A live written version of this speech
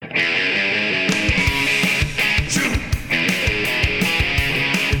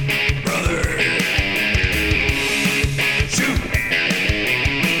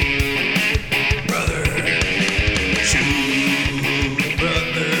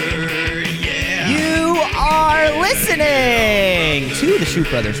listening to the Shoot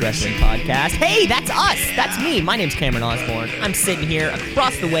Brothers Wrestling Podcast. Hey, that's us. That's me. My name's Cameron Osborne. I'm sitting here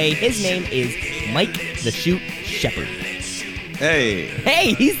across the way. His name is Mike the Shoot Shepherd. Hey.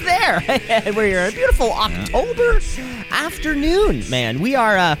 Hey, he's there. We're here. A beautiful October afternoon, man.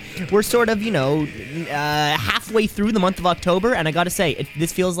 We're sort of, halfway through the month of October, and I gotta say,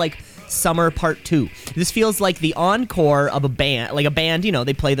 this feels like summer part 2. This feels like the encore of a band,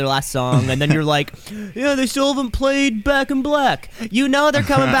 they play their last song, and then you're like, yeah, they still haven't played Back in Black. You know they're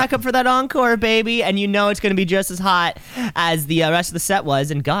coming back up for that encore, baby, and you know it's going to be just as hot as the rest of the set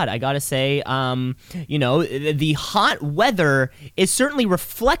was, and God, I gotta say, the hot weather is certainly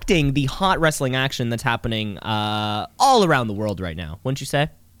reflecting the hot wrestling action that's happening all around the world right now, wouldn't you say?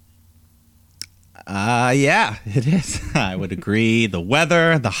 Yeah, it is. I would agree. The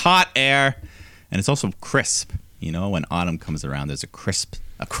weather, the hot air, and it's also crisp. You know, when autumn comes around, there's a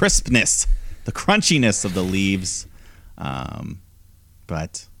crispness, the crunchiness of the leaves.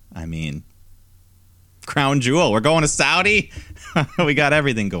 But, I mean, crown jewel. We're going to Saudi. We got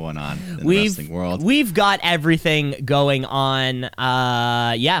everything going on in the wrestling world. We've got everything going on. It's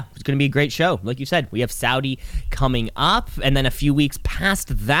going to be a great show. Like you said, we have Saudi coming up, and then a few weeks past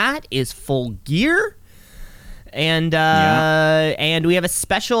that is Full Gear. And we have a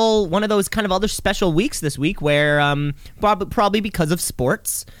special, one of those kind of other special weeks this week where probably because of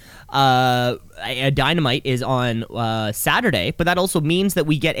sports, Dynamite is on Saturday, but that also means that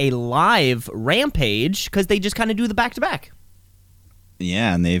we get a live Rampage because they just kind of do the back-to-back.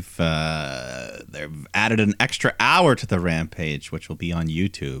 Yeah, and they've added an extra hour to the Rampage, which will be on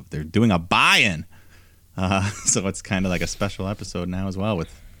YouTube. They're doing a buy-in, so it's kind of like a special episode now as well.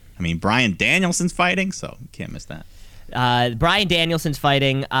 Bryan Danielson's fighting, so you can't miss that. Bryan Danielson's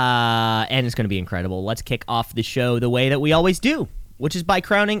fighting, and it's going to be incredible. Let's kick off the show the way that we always do, which is by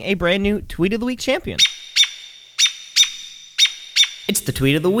crowning a brand new Tweet of the Week champion. It's the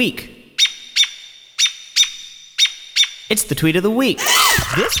Tweet of the Week. It's the Tweet of the Week.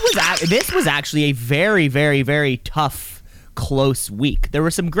 This was actually a very, very, very tough, close week. There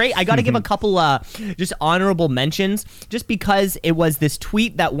were some great. I got to give a couple just honorable mentions, just because it was this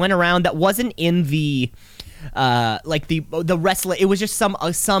tweet that went around that wasn't in the the wrestling. It was just some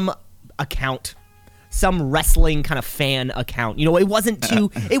account, some wrestling kind of fan account. You know, it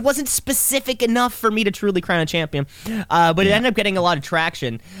wasn't specific enough for me to truly crown a champion, but it ended up getting a lot of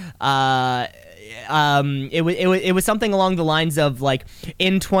traction. It was something along the lines of, like,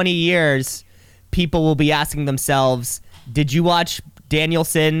 in 20 years, people will be asking themselves, did you watch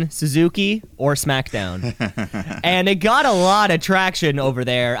Danielson, Suzuki, or SmackDown? And it got a lot of traction over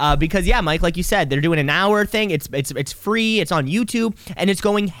there because, yeah, Mike, like you said, they're doing an hour thing. It's free. It's on YouTube, and it's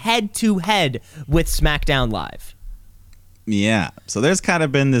going head-to-head with SmackDown Live. Yeah, so there's kind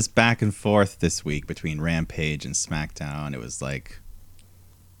of been this back and forth this week between Rampage and SmackDown. It was like,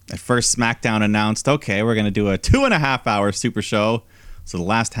 at first, SmackDown announced, okay, we're going to do a 2.5-hour Super Show. So the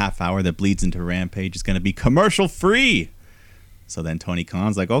last half hour that bleeds into Rampage is going to be commercial free. So then Tony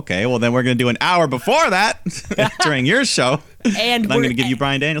Khan's like, okay, well then we're going to do an hour before that during your show. And I'm going to give you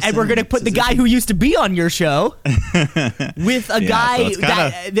Bryan Danielson. And we're going to put the guy who used to be on your show with a guy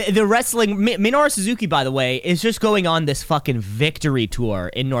that the wrestling. Minoru Suzuki, by the way, is just going on this fucking victory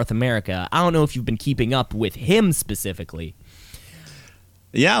tour in North America. I don't know if you've been keeping up with him specifically.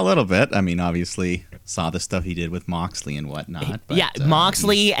 Yeah, a little bit. I mean, obviously, saw the stuff he did with Moxley and whatnot. But,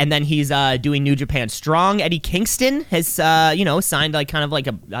 Moxley, and then he's doing New Japan Strong. Eddie Kingston has, signed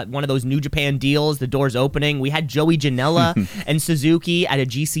one of those New Japan deals. The door's opening. We had Joey Janela and Suzuki at a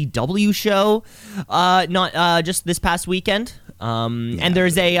GCW show, just this past weekend. And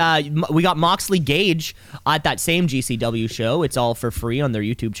there's we got Moxley Gage at that same GCW show. It's all for free on their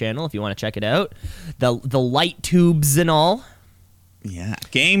YouTube channel if you want to check it out. The light tubes and all. Yeah,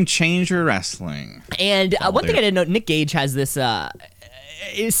 Game Changer Wrestling. And one thing I didn't know, Nick Gage has this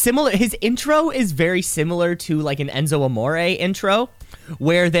is similar. His intro is very similar to like an Enzo Amore intro,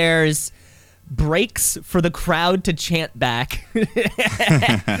 where there's breaks for the crowd to chant back, and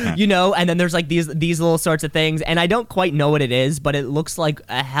then there's like these little sorts of things, and I don't quite know what it is, but it looks like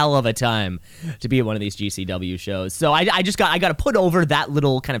a hell of a time to be at one of these GCW shows. So I got to put over that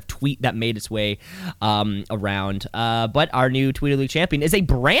little kind of tweet that made its way around. But our new Tweet of the Week champion is a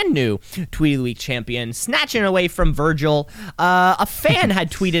brand new Tweet of the Week champion, snatching away from Virgil. A fan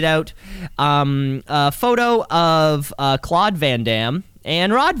had tweeted out a photo of Claude Van Damme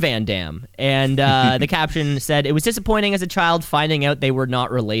and Rod Van Dam. And the caption said, "It was disappointing as a child finding out they were not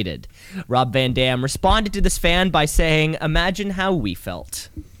related." Rob Van Dam responded to this fan by saying, "Imagine how we felt."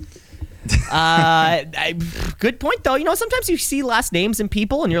 Good point, though. Sometimes you see last names in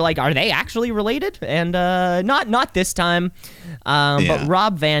people, and you're like, are they actually related? And not this time. But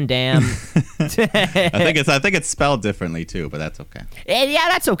Rob Van Dam. I think it's spelled differently too, but that's okay. Yeah,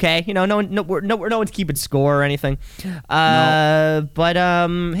 that's okay. No one's keeping score or anything. No. But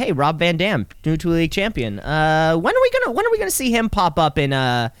hey, Rob Van Dam, new 2 league champion. When are we gonna see him pop up in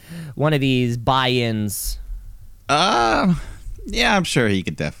one of these buy-ins? Yeah, I'm sure he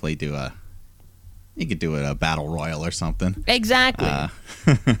could definitely do a battle royal or something. Exactly.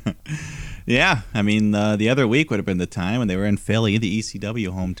 Yeah, I mean, the other week would have been the time when they were in Philly, the ECW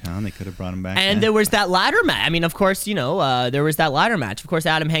hometown. They could have brought him back. And there was that ladder match. I mean, of course, there was that ladder match. Of course,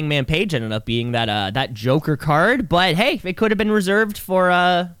 Adam Hangman Page ended up being that Joker card. But hey, it could have been reserved for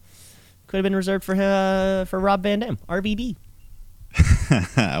Rob Van Dam, RVD.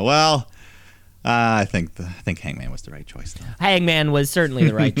 Well. I think Hangman was the right choice, though. Hangman was certainly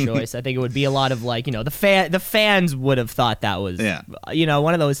the right choice. I think it would be a lot of the fans would have thought that was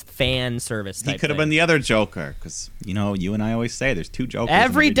one of those fan service type He could have been the other Joker because you and I always say there's 2 Jokers.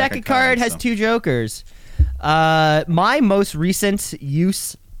 Every deck of card has 2 Jokers. My most recent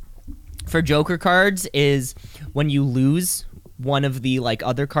use for Joker cards is when you lose one of the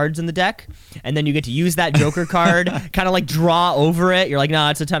other cards in the deck, and then you get to use that Joker card, kind of draw over it. You're like, no,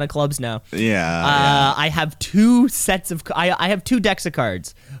 it's a ton of clubs now. Yeah. I have 2 sets of. I have 2 decks of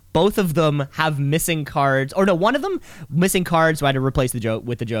cards. Both of them have missing cards, or no, one of them missing cards, so I had to replace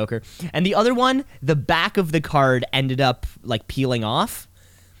with the Joker, and the other one, the back of the card ended up peeling off.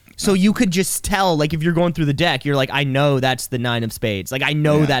 So you could just tell, if you're going through the deck, you're like, I know that's the 9 of spades. I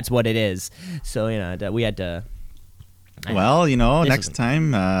know that's what it is. So we had to. Well, next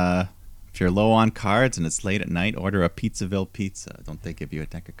time, if you're low on cards and it's late at night, order a Pizzaville pizza. Don't they give you a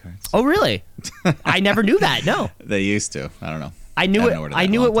deck of cards? Oh, really? I never knew that. No. They used to. I don't know. I knew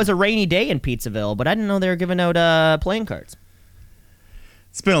it was a rainy day in Pizzaville, but I didn't know they were giving out playing cards.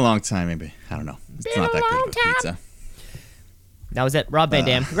 It's been a long time, maybe. I don't know. It's not that good of a pizza. That was it. Rob Van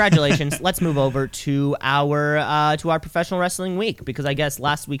Dam. Congratulations. Let's move over to our professional wrestling week, because I guess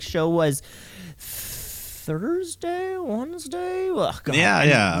last week's show was Thursday, Wednesday. Oh, God.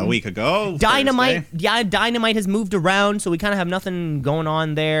 Yeah, a week ago. Dynamite. Thursday. Yeah, Dynamite has moved around, so we kind of have nothing going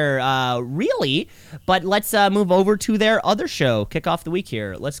on there, really. But let's move over to their other show. Kick off the week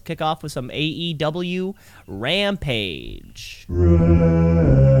here. Let's kick off with some AEW Rampage. Rampage.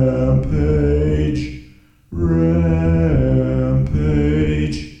 Rampage.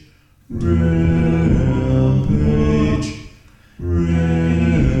 Rampage. Rampage. Rampage.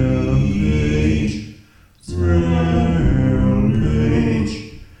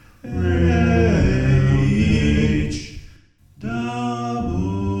 Rampage.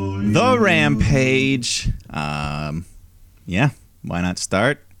 The Rampage. Yeah, why not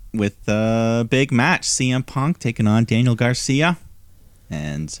start with a big match? CM Punk taking on Daniel Garcia.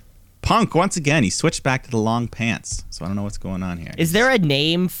 And Punk, once again, he switched back to the long pants. So I don't know what's going on here. Is there a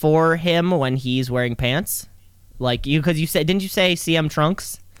name for him when he's wearing pants? Didn't you say CM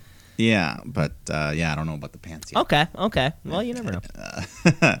Trunks? Yeah, but I don't know about the pants yet. Okay. Well, you never know.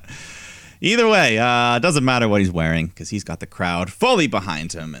 Either way, it doesn't matter what he's wearing because he's got the crowd fully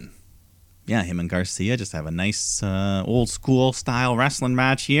behind him. And yeah, him and Garcia just have a nice old school style wrestling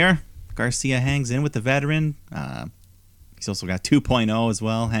match here. Garcia hangs in with the veteran. He's also got 2.0 as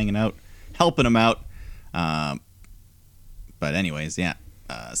well, hanging out, helping him out. But anyways,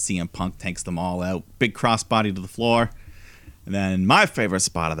 CM Punk takes them all out. Big crossbody to the floor. And then my favorite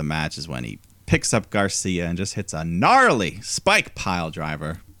spot of the match is when he picks up Garcia and just hits a gnarly spike pile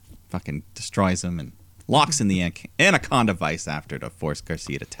driver. Fucking destroys him and locks in the Anaconda Vice after to force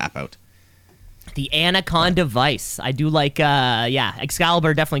Garcia to tap out. The Anaconda Vice. I do like,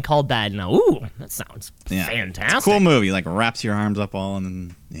 Excalibur definitely called that. And, ooh, that sounds fantastic. It's a cool move. He wraps your arms up all and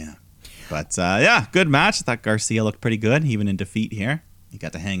then, yeah. But, good match. I thought Garcia looked pretty good, even in defeat here. He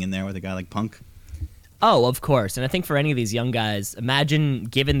got to hang in there with a guy like Punk. Oh, of course. And I think for any of these young guys, imagine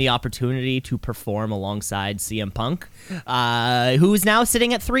given the opportunity to perform alongside CM Punk, who's now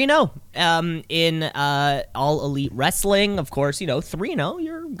sitting at 3-0 in All Elite Wrestling. Of course, 3-0,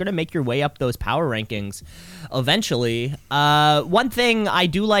 you're going to make your way up those power rankings eventually. One thing I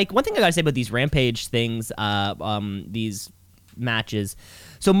got to say about these Rampage things, these matches.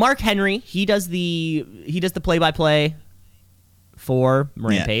 So Mark Henry, he does the play-by-play for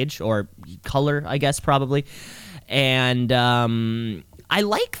Rampage, or color, I guess, probably. And I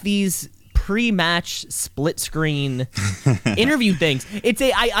like these pre-match split screen interview things.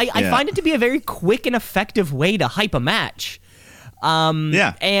 I find it to be a very quick and effective way to hype a match.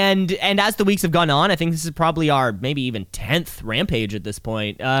 Yeah. And as the weeks have gone on, I think this is probably our maybe even 10th Rampage at this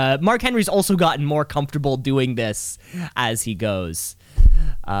point. Mark Henry's also gotten more comfortable doing this as he goes.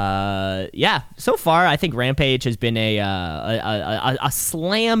 Yeah, so far I think Rampage has been a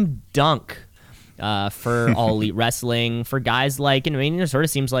slam dunk for All Elite Wrestling, for guys like, I mean, it sort of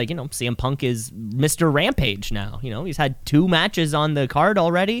seems like, CM Punk is Mr. Rampage now. He's had 2 matches on the card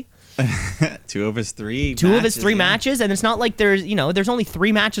already. 2 of his 3 matches, and it's not like there's only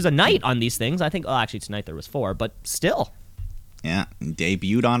 3 matches a night on these things. I think, actually tonight there was 4, but still. Yeah,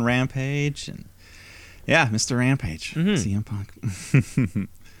 debuted on Rampage, and yeah, Mr. Rampage, CM Punk.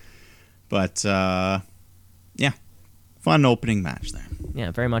 But yeah, fun opening match there.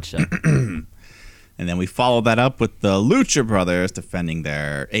 Yeah, very much so. And then we followed that up with the Lucha Brothers defending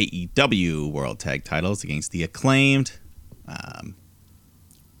their AEW World Tag Titles against the Acclaimed.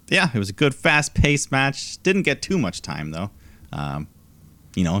 Yeah, it was a good, fast-paced match. Didn't get too much time, though.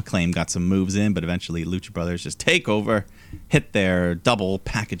 Acclaim got some moves in, but eventually Lucha Brothers just take over, hit their double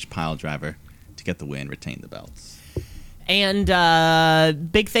package pile driver to get the win, retain the belts. And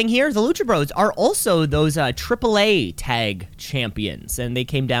big thing here, the Lucha Bros are also those AAA tag champions, and they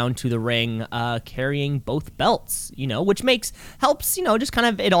came down to the ring carrying both belts, which helps, just kind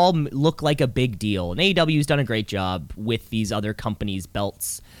of it all look like a big deal. And AEW's done a great job with these other companies'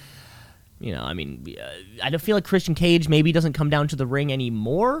 belts. I don't feel like Christian Cage maybe doesn't come down to the ring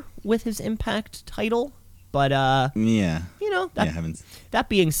anymore with his Impact title. But, that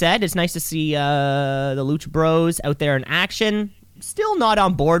being said, it's nice to see the Lucha Bros out there in action. Still not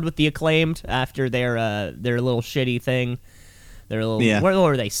on board with the Acclaimed after their little shitty thing. Their little, what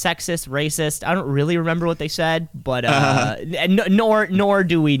were they, sexist, racist? I don't really remember what they said, but nor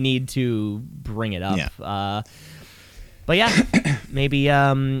do we need to bring it up. Yeah. But yeah, maybe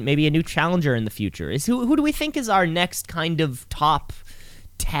a new challenger in the future. Who do we think is our next kind of top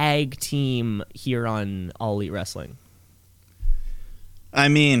tag team here on All Elite Wrestling? I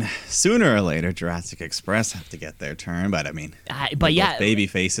mean, sooner or later, Jurassic Express have to get their turn, but I mean, baby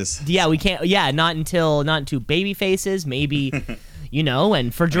faces. Yeah, we can't. Yeah, not until baby faces. Maybe,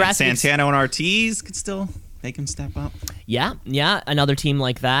 and for Jurassic, Santana and Ortiz could still make him step up. Yeah, another team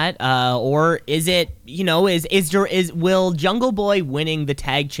like that. Or is it, will Jungle Boy winning the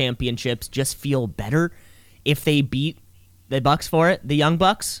tag championships just feel better if they beat the Bucks for it, the Young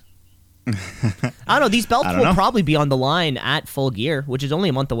Bucks? I don't know. These belts will probably be on the line at Full Gear, which is only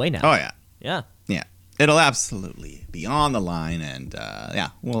a month away now. Oh, yeah. Yeah. It'll absolutely be on the line, and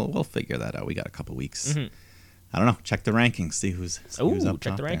we'll figure that out. We got a couple weeks. Mm-hmm. I don't know. Check the rankings. See who's up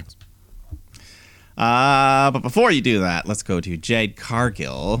check top the rankings. But before you do that, let's go to Jade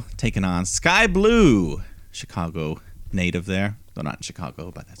Cargill taking on Sky Blue, Chicago native there. Though not in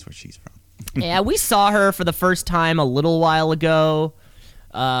Chicago, but that's where she's from. Yeah, we saw her for the first time a little while ago.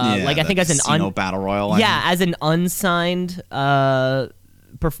 I think as an Battle Royal. As an unsigned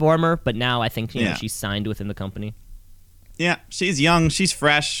performer, but now I think she's signed within the company. Yeah, she's young, she's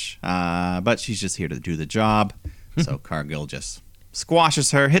fresh, but she's just here to do the job. So Cargill just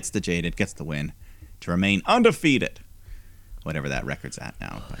squashes her, hits the Jaded, gets the win to remain undefeated, whatever that record's at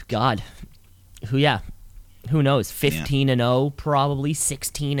now. But. God, who knows? 15-0, probably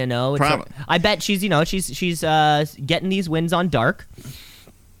 16-0. I bet she's getting these wins on Dark.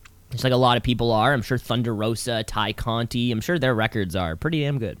 Just like a lot of people are. I'm sure Thunder Rosa, Ty Conti, I'm sure their records are pretty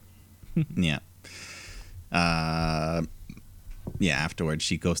damn good. Yeah. Afterwards,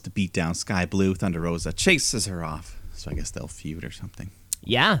 she goes to beat down Sky Blue. Thunder Rosa chases her off. So I guess they'll feud or something.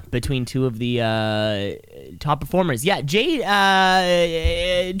 Yeah, between two of the top performers. Yeah, Jade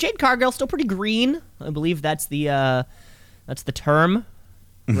Cargill still pretty green. I believe that's the term,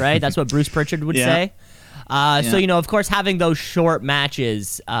 right? That's what Bruce Pritchard would say. So, of course, having those short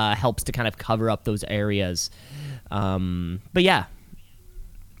matches helps to kind of cover up those areas. But yeah,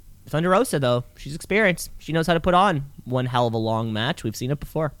 Thunder Rosa, though, she's experienced. She knows how to put on one hell of a long match. We've seen it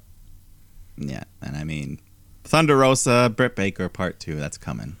before. Yeah, and I mean, Thunder Rosa, Britt Baker Part 2, that's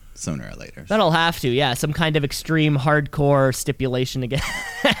coming sooner or later. That'll have to, yeah. Some kind of extreme hardcore stipulation again.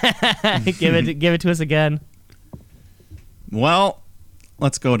 Give it to us again. Well,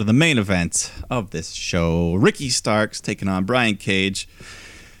 let's go to the main event of this show. Ricky Starks taking on Brian Cage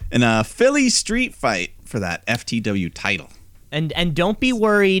in a Philly street fight for that FTW title. And don't be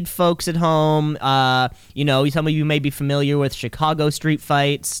worried, folks at home. Some of you may be familiar with Chicago street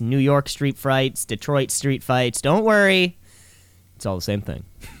fights, New York street fights, Detroit street fights. Don't worry. It's all the same thing.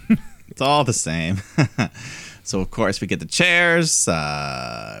 It's all the same. So, of course, we get the chairs.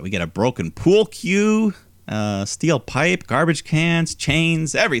 We get a broken pool cue, steel pipe, garbage cans,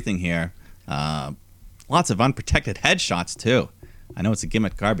 chains, everything here. Lots of unprotected headshots, too. I know it's a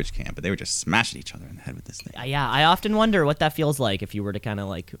gimmick garbage can, but they were just smashing each other in the head with this thing. Yeah, I often wonder what that feels like if you were to kind of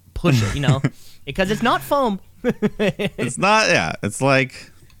like push it, you know, because it's not foam. It's not. Yeah, it's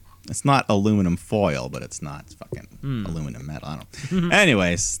like it's not aluminum foil, but it's not fucking aluminum metal. I don't.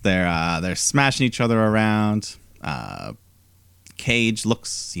 Anyways, they're smashing each other around. Cage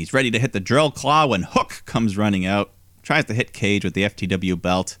looks. He's ready to hit the drill claw when Hook comes running out. Tries to hit Cage with the FTW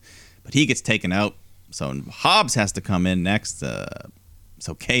belt, but he gets taken out. So Hobbs has to come in next.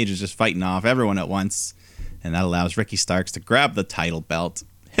 So Cage is just fighting off everyone at once, and that allows Ricky Starks to grab the title belt,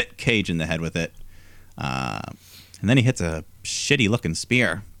 hit Cage in the head with it, and then he hits a shitty-looking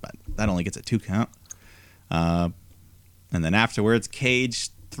spear, but that only gets a 2 count. And then afterwards, Cage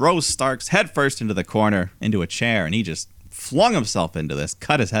throws Starks headfirst into the corner, into a chair, and he just flung himself into this,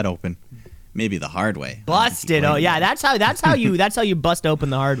 cut his head open, maybe the hard way. Busted. Oh yeah, that's how you bust open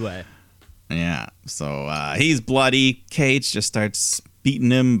the hard way. Yeah, so he's bloody. Cage just starts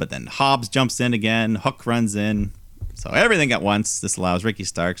beating him, but then Hobbs jumps in again. Hook runs in. So everything at once. This allows Ricky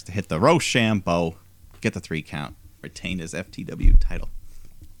Starks to hit the Rochambeau, get the 3 count, retain his FTW title.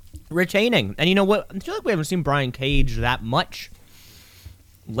 Retaining. And you know what? I feel like we haven't seen Brian Cage that much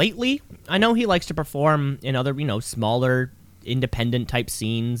lately. I know he likes to perform in other, you know, smaller, independent type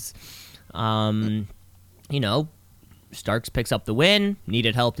scenes. You know, Starks picks up the win,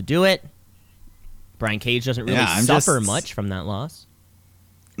 needed help to do it. Brian Cage doesn't really suffer much from that loss.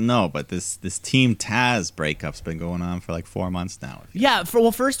 No, but this Team Taz breakup's been going on for like 4 months now. Yeah,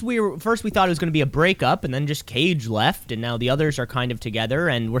 first we thought it was going to be a breakup, and then just Cage left, and now the others are kind of together,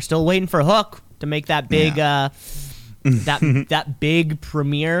 and we're still waiting for Hook to make that big that big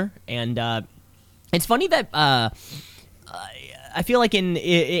premiere. And it's funny that I feel like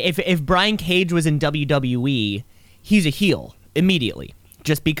if Brian Cage was in WWE, he's a heel immediately,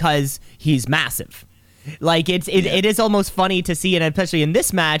 just because he's massive. Like it is almost funny to see, and especially in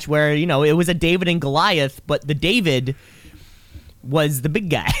this match where, you know, it was a David and Goliath, but the David was the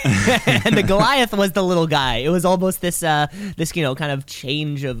big guy and the Goliath was the little guy. It was almost this you know, kind of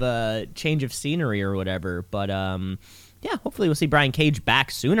change of scenery or whatever. But yeah, hopefully we'll see Brian Cage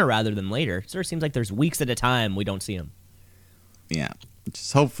back sooner rather than later. It sort of seems like there's weeks at a time we don't see him. Yeah,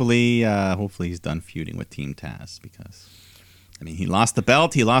 just hopefully he's done feuding with Team Taz, because I mean, he lost the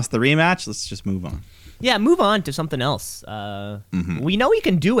belt, he lost the rematch. Let's just move on. Yeah, move on to something else. We know he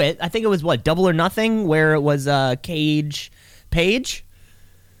can do it. I think it was, Double or Nothing, where it was Cage Page.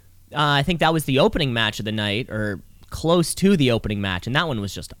 I think that was the opening match of the night, or close to the opening match, and that one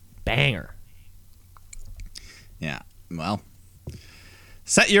was just a banger. Yeah, well,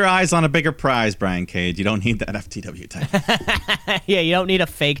 set your eyes on a bigger prize, Brian Cage. You don't need that FTW title. Yeah, you don't need a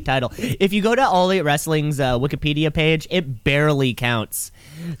fake title. If you go to All Elite Wrestling's Wikipedia page, it barely counts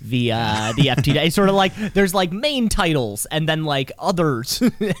the FTW. It's sort of like there's like main titles and then like others.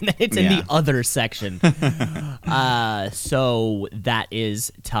 And it's in the other section. So that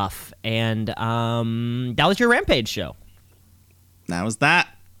is tough. And that was your Rampage show. That was that.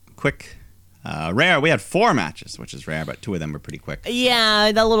 Quick. Rare. We had 4 matches, which is rare, but 2 of them were pretty quick.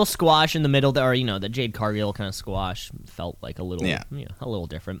 Yeah, that little squash in the middle, or the Jade Cargill kind of squash felt like a little, a little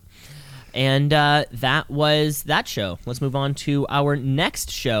different. And that was that show. Let's move on to our next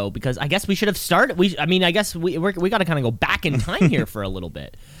show, because I guess we should have started. I guess we got to kind of go back in time here for a little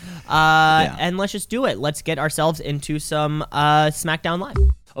bit. And let's just do it. Let's get ourselves into some SmackDown Live.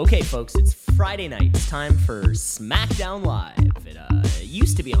 Okay, folks, it's Friday night. It's time for SmackDown Live. It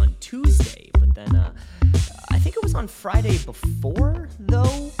used to be on Tuesday, but then I think it was on Friday before,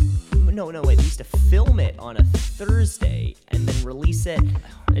 though. No, wait. We used to film it on a Thursday and then release it.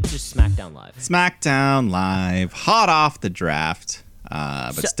 It's just SmackDown Live. SmackDown Live, hot off the draft,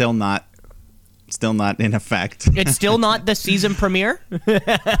 but still not in effect. It's still not the season premiere?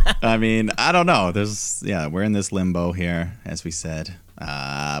 I mean, I don't know. We're in this limbo here, as we said.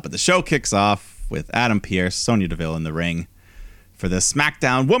 But the show kicks off with Adam Pearce, Sonya Deville in the ring for the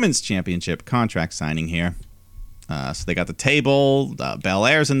SmackDown Women's Championship contract signing here. So they got the table,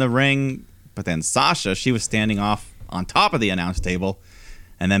 Belair's in the ring, but then Sasha, she was standing off on top of the announce table,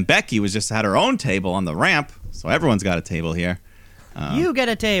 and then Becky was just had her own table on the ramp, so everyone's got a table here. You get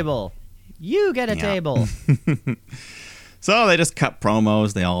a table. You get a table. So they just cut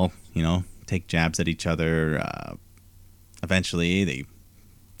promos. They all, take jabs at each other. Eventually,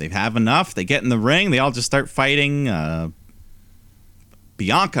 they have enough. They get in the ring. They all just start fighting.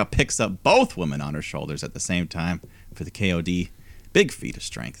 Bianca picks up both women on her shoulders at the same time for the KOD. Big feat of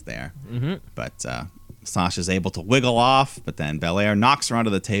strength there. Mm-hmm. But Sasha's able to wiggle off, but then Belair knocks her onto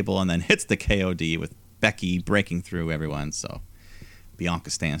the table and then hits the KOD with Becky breaking through everyone. So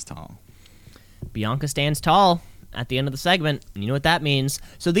Bianca stands tall. Bianca stands tall. at the end of the segment. You know what that means.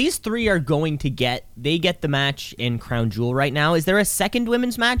 So these three are going to get the match in Crown Jewel right now. Is there a second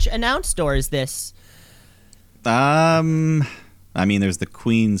women's match announced, or is this... I mean, there's the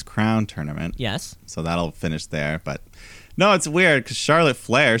Queen's Crown tournament. Yes. So that'll finish there. But no, it's weird because Charlotte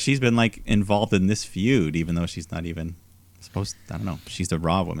Flair, she's been like involved in this feud, even though she's not even supposed. I don't know. She's the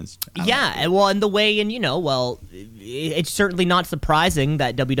Raw Women's. Yeah, well, and the way, and it's certainly not surprising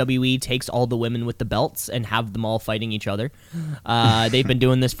that WWE takes all the women with the belts and have them all fighting each other. They've been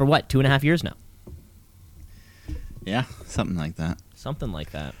doing this for 2.5 years now. Yeah, something like that. Something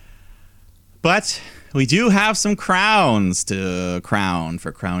like that. But we do have some crowns to crown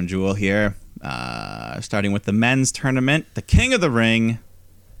for Crown Jewel here. Starting with the men's tournament, the King of the Ring,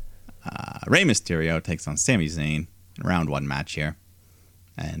 Rey Mysterio takes on Sami Zayn in round 1 match here.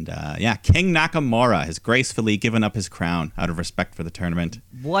 And King Nakamura has gracefully given up his crown out of respect for the tournament.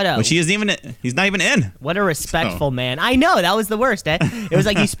 Which he's not even in. What a respectful man. I know, that was the worst, eh? It was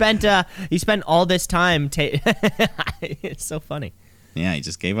like he spent all this time it's so funny. Yeah, he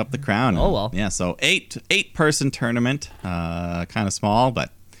just gave up the crown. Oh, well. Yeah, so eight-person tournament. Kind of small,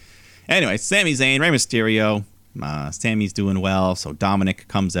 but... Anyway, Sami Zayn, Rey Mysterio. Sami's doing well, so Dominic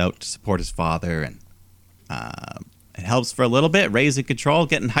comes out to support his father, and it helps for a little bit. Rey's in control,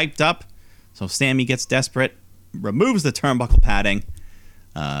 getting hyped up. So Sami gets desperate, removes the turnbuckle padding,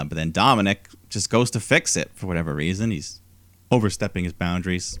 but then Dominic just goes to fix it for whatever reason. He's overstepping his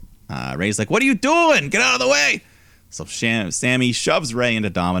boundaries. Rey's like, "What are you doing? Get out of the way!" So Sami shoves Rey into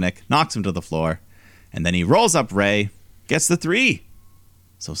Dominic, knocks him to the floor, and then he rolls up Rey, gets the 3.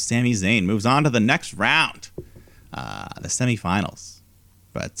 So Sami Zayn moves on to the next round, the semifinals.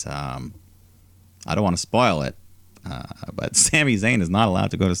 But I don't want to spoil it, but Sami Zayn is not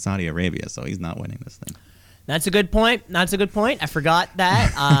allowed to go to Saudi Arabia, so he's not winning this thing. That's a good point. I forgot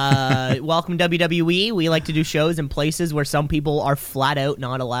that. Welcome WWE. We like to do shows in places where some people are flat out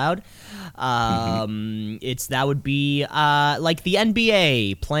not allowed. That would be like the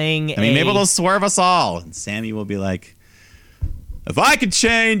NBA playing. Maybe they'll swerve us all, and Sami will be like, "If I could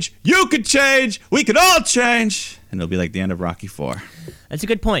change, you could change. We could all change." And it'll be like the end of Rocky IV. That's a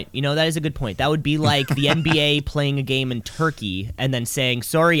good point. That is a good point. That would be like the NBA playing a game in Turkey and then saying,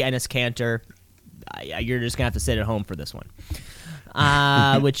 "Sorry, Enes Kanter, you're just gonna have to sit at home for this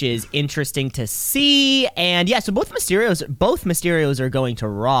one," which is interesting to see. And yeah, so both Mysterios are going to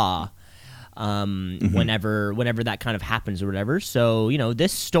Raw whenever that kind of happens or whatever. So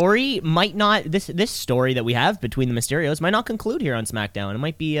this story might not this story that we have between the Mysterios might not conclude here on SmackDown. It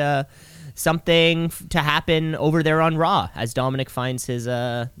might be something to happen over there on Raw as Dominic finds his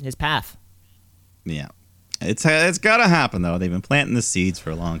path. Yeah. It's gotta happen though. They've been planting the seeds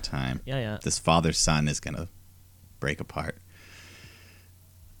for a long time. Yeah. This father-son is gonna break apart.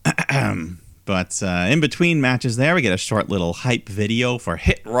 But in between matches there, we get a short little hype video for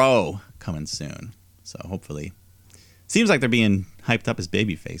Hit Row coming soon. So hopefully, seems like they're being hyped up as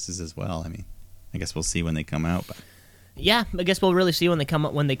baby faces as well. I guess we'll see when they come out. But yeah, I guess we'll really see when they come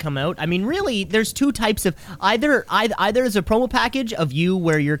out. Really, there's two types of either as a promo package of you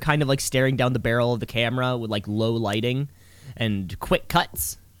where you're kind of like staring down the barrel of the camera with like low lighting and quick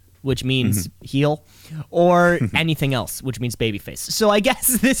cuts, which means heel, or anything else, which means babyface. So I guess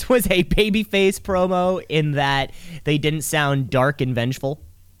this was a babyface promo in that they didn't sound dark and vengeful.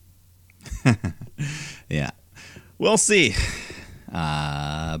 Yeah, we'll see.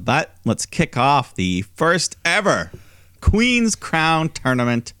 But let's kick off the first ever Queen's Crown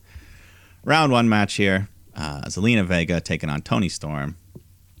tournament. Round 1 match here. Zelina Vega taking on Toni Storm.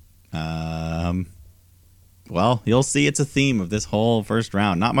 Well, you'll see it's a theme of this whole first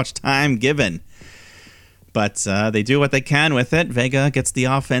round. Not much time given. But they do what they can with it. Vega gets the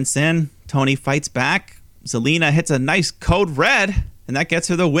offense in. Toni fights back. Zelina hits a nice code red, and that gets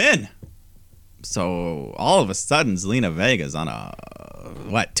her the win. So all of a sudden, Zelina Vega's on a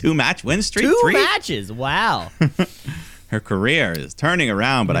 2-match win streak? 2 matches, wow. Her career is turning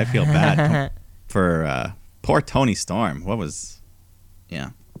around, but I feel bad for poor Toni Storm.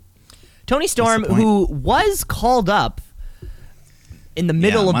 Toni Storm, who was called up in the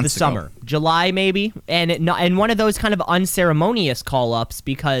middle of the summer, July maybe, and one of those kind of unceremonious call-ups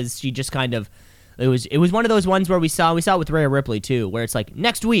because she just kind of it was one of those ones where we saw it with Rhea Ripley too, where it's like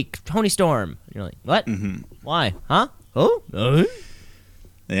next week Toni Storm, and you're like, what? Why? Huh? Oh?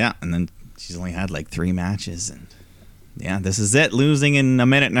 Yeah, and then she's only had like 3 matches, and yeah, this is it, losing in a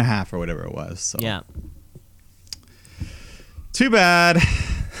minute and a half or whatever it was. So yeah, too bad.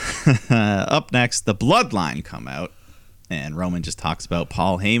 Up next, the Bloodline come out, and Roman just talks about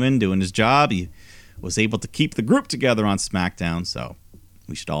Paul Heyman doing his job. He was able to keep the group together on SmackDown, so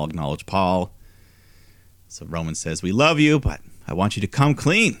we should all acknowledge Paul. So Roman says, "We love you, but I want you to come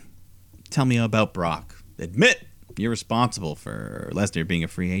clean. Tell me about Brock. Admit you're responsible for Lesnar being a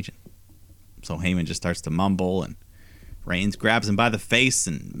free agent." So Heyman just starts to mumble, and Reigns grabs him by the face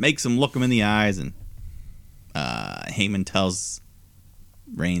and makes him look him in the eyes, and Heyman tells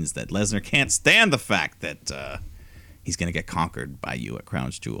Reigns that Lesnar can't stand the fact that he's going to get conquered by you at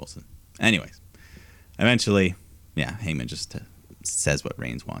Crown's Jewels. And anyways, eventually, Heyman just says what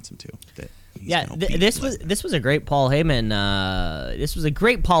Reigns wants him to. That he's this was a great Paul Heyman. This was a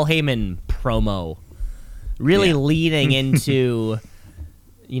great Paul Heyman promo, really leading into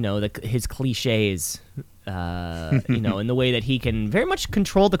his cliches. In the way that he can very much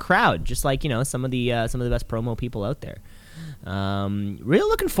control the crowd, just like some of the best promo people out there. Really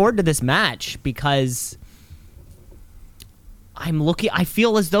looking forward to this match because I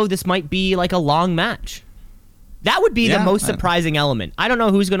feel as though this might be like a long match. That would be the most surprising element. I don't know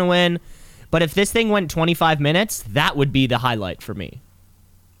who's going to win, but if this thing went 25 minutes, that would be the highlight for me.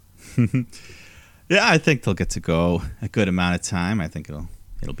 Yeah, I think they'll get to go a good amount of time. I think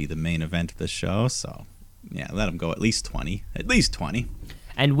it'll be the main event of the show. So, let them go at least 20. At least 20.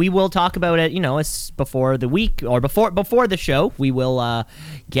 And we will talk about it, before the week or before the show. We will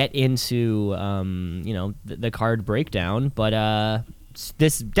get into, the card breakdown. But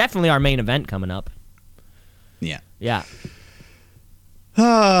this is definitely our main event coming up. Yeah. Yeah.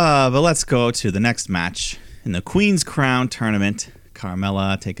 But let's go to the next match in the Queen's Crown tournament.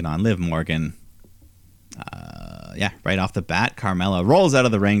 Carmella taking on Liv Morgan. Right off the bat, Carmella rolls out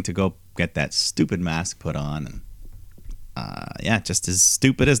of the ring to go get that stupid mask put on. And just as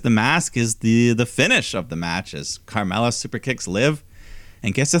stupid as the mask is the finish of the match, as Carmella super kicks Liv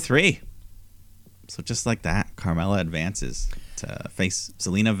and gets a 3. So just like that, Carmella advances to face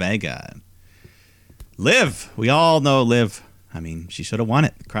Zelina Vega. Liv, we all know Liv. I mean, she should have won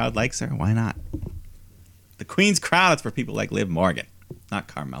it. The crowd likes her. Why not? The Queen's Crown is for people like Liv Morgan, not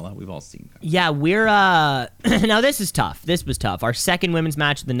Carmella. We've all seen her. Yeah, we're now this is tough. This was tough. Our second women's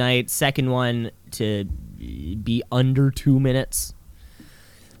match of the night, second one to be under 2 minutes.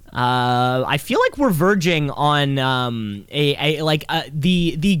 I feel like we're verging on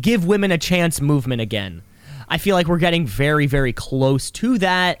the give women a chance movement again. I feel like we're getting very, very close to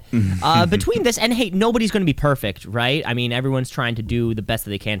that. Between this and, hey, nobody's going to be perfect, right? I mean, everyone's trying to do the best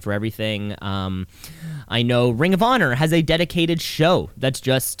that they can for everything. I know Ring of Honor has a dedicated show that's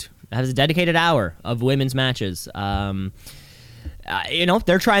just has a dedicated hour of women's matches. They're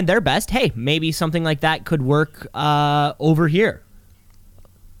trying their best. Hey, maybe something like that could work over here.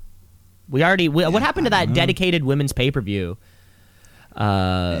 What happened to that dedicated women's pay-per-view?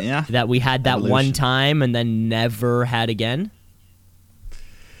 That we had that Evolution. one time and then never had again.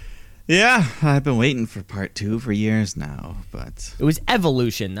 Yeah, I've been waiting for part 2 for years now, but It was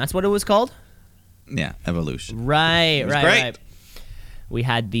Evolution. That's what it was called? yeah, Evolution. Right. Great. We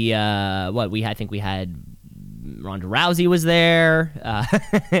had the I think we had Ronda Rousey was there.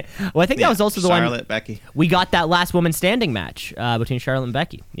 Well, I think that was also the one. Charlotte, Becky. We got that last woman standing match between Charlotte and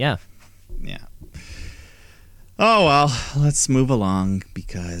Becky. Yeah. Yeah. Oh, well, let's move along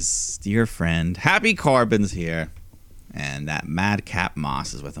because dear friend Happy Corbin's here and that Madcap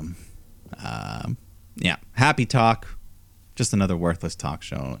Moss is with him. Happy Talk. Just another worthless talk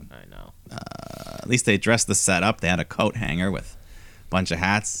show. I know. At least they dressed the setup. They had a coat hanger with a bunch of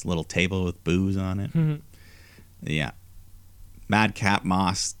hats, a little table with booze on it. Yeah. Madcap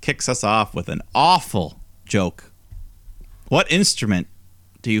Moss kicks us off with an awful joke. What instrument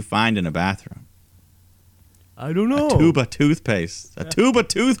do you find in a bathroom? I don't know. A tube of toothpaste. A tube of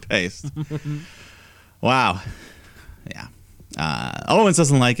toothpaste. Wow. Yeah. Owens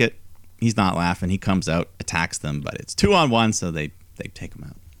doesn't like it. He's not laughing. He comes out, attacks them, but it's 2-on-1, so they take him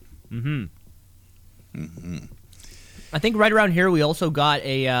out. I think right around here we also got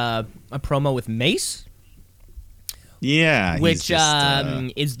a promo with Mace. Yeah. Which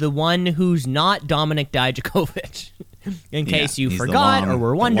is the one who's not Dominic Dijakovic. In case you forgot or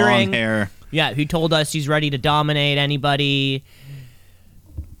were wondering. Long hair. Yeah, he told us he's ready to dominate anybody.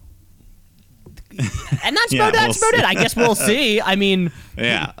 And that's about it. I guess we'll see. I mean,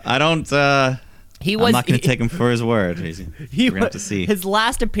 yeah, I don't. I'm not going to take him for his word. We're going to have to see. His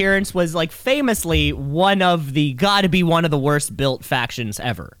last appearance was like famously gotta be one of the worst built factions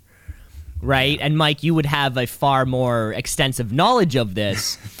ever. Right? And Mike, you would have a far more extensive knowledge of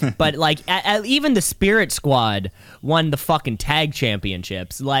this. But like even the Spirit Squad won the fucking tag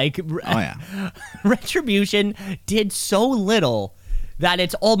championships. Like Retribution did so little that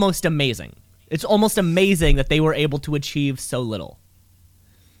it's almost amazing. It's almost amazing that they were able to achieve so little.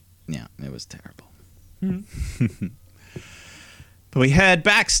 Yeah, it was terrible. But we head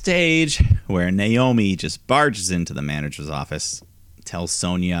backstage where Naomi just barges into the manager's office, tells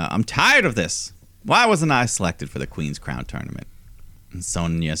Sonya, "I'm tired of this. Why wasn't I selected for the Queen's Crown tournament?" And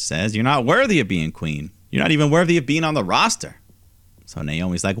Sonya says, "You're not worthy of being queen. You're not even worthy of being on the roster." So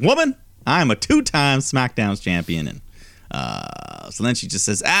Naomi's like, "Woman, I'm a 2-time SmackDown champion." And so then she just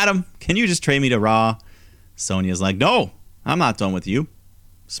says, "Adam, can you just trade me to Raw?" Sonya's like, "No, I'm not done with you.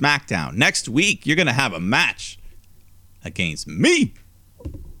 SmackDown, next week, you're going to have a match against me."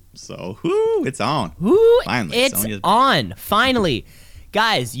 So, it's on. Finally, it's Sonya's on. Finally.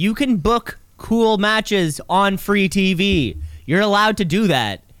 Guys, you can book cool matches on free TV. You're allowed to do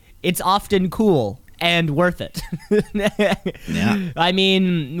that. It's often cool and worth it. Yeah. I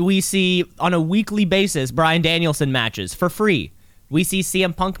mean, we see on a weekly basis Bryan Danielson matches for free. We see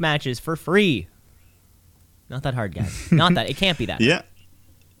CM Punk matches for free. Not that hard, guys. Not that. It can't be that hard. Yeah.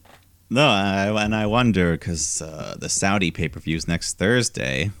 No, and I wonder, because the Saudi pay-per-view's next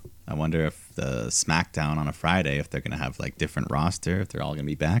Thursday, I wonder if the SmackDown on a Friday, if they're going to have like different roster, if they're all going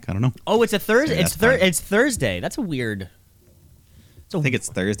to be back. I don't know. Oh, it's a Thursday. So It's Thursday. That's a weird. I think it's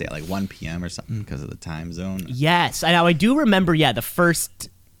Thursday at like 1 p.m. or something because of the time zone. Yes, I do remember. Yeah,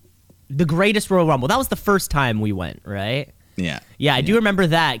 the greatest Royal Rumble. That was the first time we went, right? Yeah. Yeah, I do remember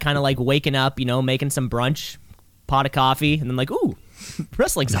that. Kind of like waking up, making some brunch, pot of coffee, and then like, ooh,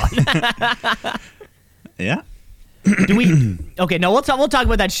 wrestling's on. Yeah. Do we? Okay, no, we'll talk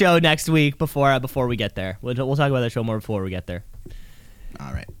about that show next week before we get there. We'll talk about that show more before we get there.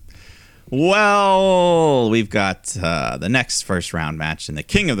 All right. Well, we've got the next first round match in the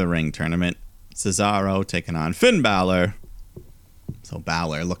King of the Ring tournament. Cesaro taking on Finn Balor. So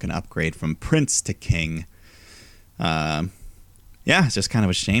Balor looking to upgrade from Prince to King. Yeah, it's just kind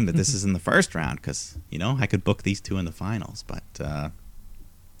of a shame that this is in the first round because, I could book these two in the finals. But,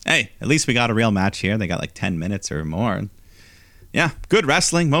 hey, at least we got a real match here. They got like 10 minutes or more. Yeah, good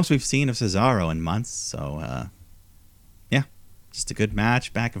wrestling. Most we've seen of Cesaro in months. So, yeah, just a good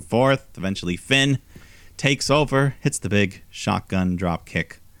match, back and forth. Eventually Finn takes over, hits the big shotgun drop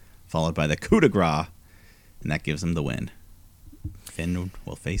kick, followed by the coup de grace, and that gives him the win. Finn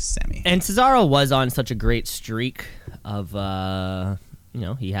will face Sami. And Cesaro was on such a great streak of,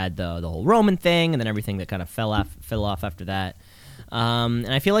 he had the whole Roman thing and then everything that kind of fell off after that. And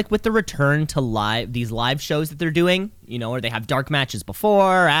I feel like with the return to these live shows that they're doing, where they have dark matches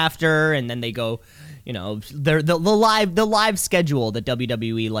before, after, and then they go, the live schedule that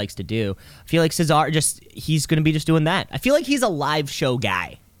WWE likes to do. I feel like Cesaro he's going to be just doing that. I feel like he's a live show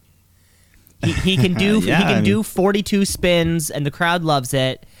guy. He can do do 42 spins and the crowd loves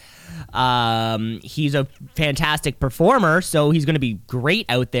it. He's a fantastic performer, so he's going to be great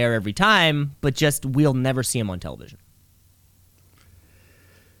out there every time, but just we'll never see him on television.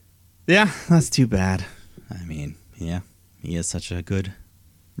 Yeah, that's too bad. I mean, yeah, he is such a good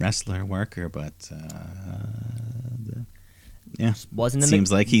wrestler, worker, but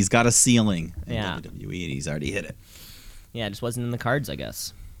seems like he's got a ceiling in WWE and he's already hit it. Yeah, it just wasn't in the cards, I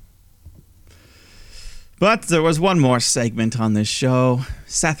guess. But there was one more segment on this show.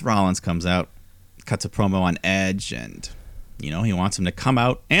 Seth Rollins comes out, cuts a promo on Edge, and, he wants him to come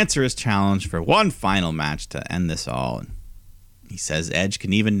out, answer his challenge for one final match to end this all. And he says Edge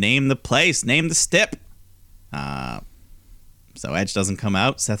can even name the place, name the stip. So Edge doesn't come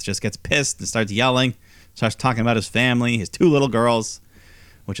out. Seth just gets pissed and starts yelling, starts talking about his family, his 2 little girls,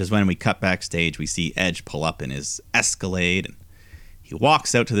 which is when we cut backstage. We see Edge pull up in his Escalade, and he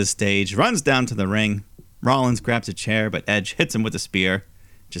walks out to the stage, runs down to the ring. Rollins grabs a chair, but Edge hits him with a spear,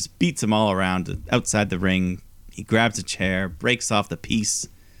 just beats him all around outside the ring. He grabs a chair, breaks off the piece.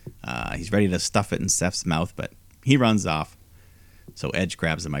 He's ready to stuff it in Seth's mouth, but he runs off. So Edge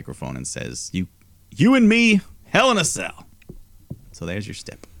grabs the microphone and says, You and me, Hell in a Cell. So there's your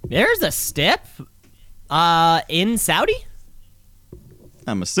stip. There's a stip? In Saudi?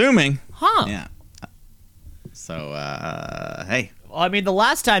 I'm assuming. Huh. Yeah. So, hey. I mean, the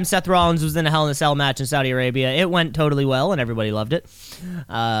last time Seth Rollins was in a Hell in a Cell match in Saudi Arabia, it went totally well, and everybody loved it.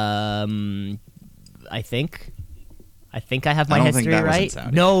 I think I have my history right.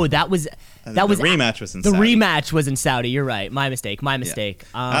 No, that was the rematch was in Saudi. The rematch was in Saudi. You're right. My mistake. Yeah.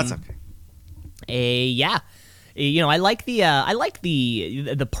 That's okay. Yeah. I like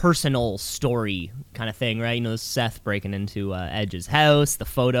the personal story kind of thing, right? Seth breaking into Edge's house, the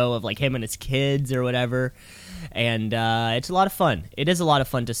photo of like him and his kids or whatever. And it's a lot of fun. It is a lot of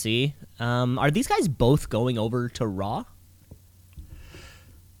fun to see. Are these guys both going over to Raw?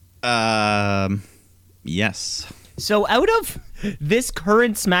 Yes. So out of this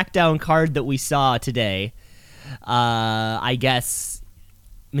current SmackDown card that we saw today, I guess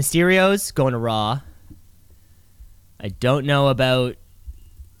Mysterio's going to Raw. I don't know about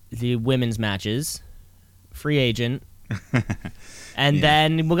the women's matches, free agent, and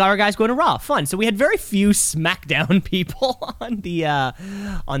then we got our guys going to Raw. Fun. So we had very few SmackDown people on the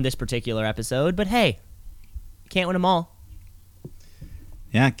on this particular episode, but hey, can't win them all.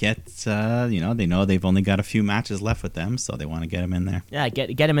 Yeah, they know they've only got a few matches left with them, so they want to get them in there. Yeah,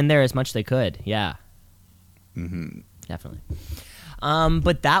 get them in there as much as they could. Yeah, definitely.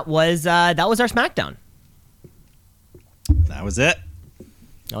 But that was our SmackDown. That was it.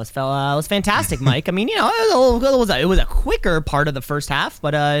 It was fantastic, Mike. I mean, it was a quicker part of the first half,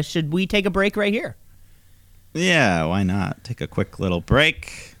 but should we take a break right here? Yeah, why not? Take a quick little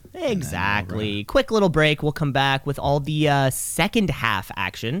break. Exactly. Quick little break. We'll come back with all the second half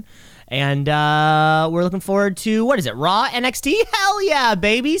action. And we're looking forward to, what is it, Raw, NXT? Hell yeah,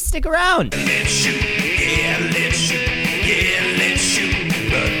 baby. Stick around. Let's shoot, yeah, let's shoot, yeah, let's shoot,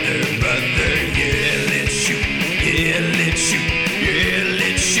 brother, yeah, let's shoot, yeah, let's shoot, yeah,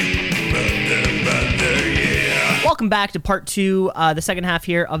 let's shoot, brother, yeah. Welcome back to part 2, the second half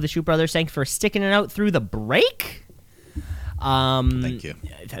here of the Shoot Brothers. Thank you for sticking it out through the break. Thank you.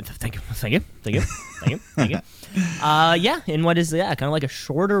 Thank you. And what is kind of like a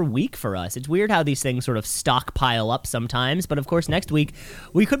shorter week for us. It's weird how these things sort of stockpile up sometimes, but of course next week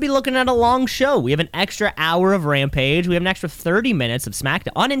we could be looking at a long show. We have an extra hour of Rampage. We have an extra 30 minutes of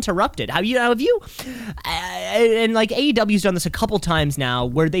SmackDown uninterrupted. Have you and like AEW's done this a couple times now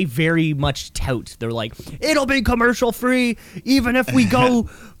where they very much tout. They're like, it'll be commercial free even if we go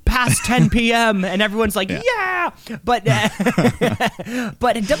past 10 p.m. and everyone's like, yeah. But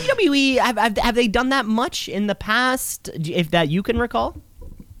WWE, have they done that much in the past, if that you can recall?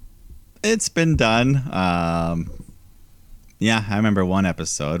 It's been done. Yeah, I remember one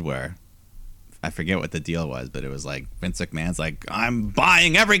episode where I forget what the deal was, but it was like Vince McMahon's like, I'm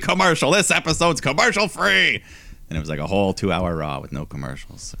buying every commercial. This episode's commercial free. And it was like a whole 2-hour Raw with no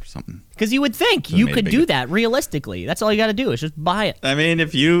commercials or something. Because you would think you could do that realistically. That's all you got to do is just buy it. I mean,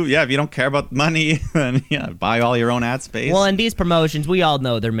 if you don't care about money, then buy all your own ad space. Well, in these promotions, we all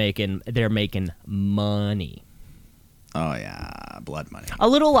know they're making money. Oh yeah, blood money. A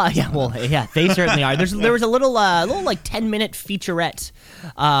little, they certainly are. There was a little like 10-minute featurette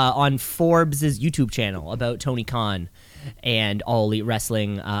on Forbes' YouTube channel about Tony Khan and All Elite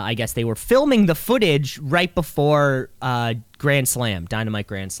Wrestling. I guess they were filming the footage right before Grand Slam, Dynamite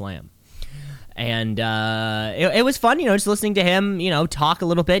Grand Slam. And it was fun, just listening to him, talk a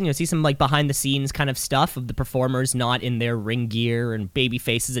little bit, see some like behind the scenes kind of stuff of the performers not in their ring gear and baby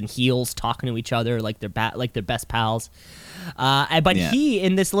faces and heels talking to each other like they're best pals. But he,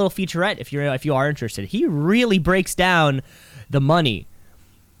 in this little featurette, if you are interested, he really breaks down the money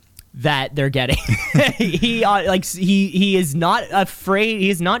that they're getting. He is not afraid. He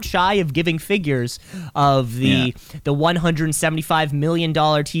is not shy of giving figures of the $175 million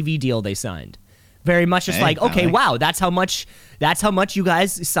TV deal they signed. Very much just wow, that's how much you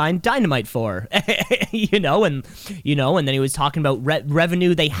guys signed Dynamite for. And then he was talking about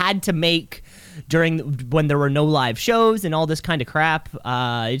revenue they had to make when there were no live shows and all this kind of crap.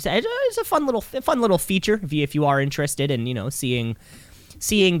 It's a fun little feature if you are interested in seeing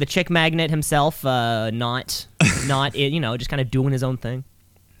the chick magnet himself, not just kind of doing his own thing.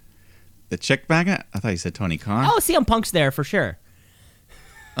 The chick magnet? I thought you said Tony Khan. Oh, CM Punk's there for sure.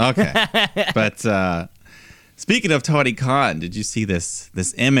 Okay, but speaking of Tony Khan, did you see this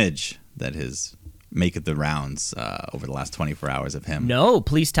image that has made the rounds over the last 24 hours of him? No,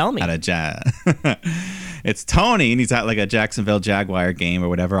 please tell me. It's Tony, and he's at like a Jacksonville Jaguar game or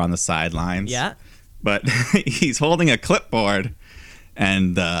whatever on the sidelines. Yeah, but he's holding a clipboard.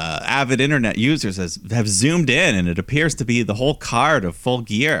 And avid internet users have zoomed in, and it appears to be the whole card of Full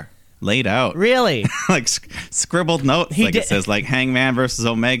Gear laid out. Really? Like scribbled notes. It says like Hangman versus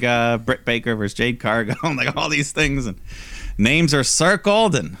Omega, Britt Baker versus Jade Cargill, like all these things. And names are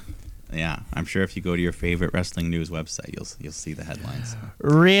circled. And yeah, I'm sure if you go to your favorite wrestling news website, you'll see the headlines.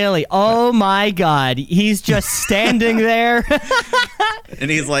 Really? Oh my God. He's just standing there. And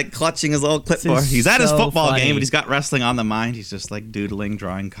he's like clutching his little clipboard. He's at his football funny. game, but he's got wrestling on the mind. He's just like doodling,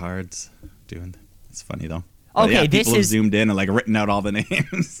 drawing cards, it's funny though. Okay, yeah, people have zoomed in and like written out all the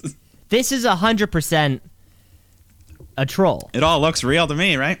names. This is 100% a troll. It all looks real to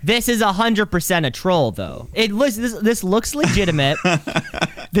me, right? This is 100% a troll, though. This looks legitimate.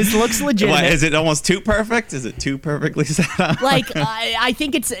 This looks legitimate. What, is it almost too perfect? Is it too perfectly set up? Like, I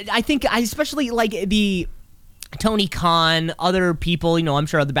think especially like the Tony Khan, other people, I'm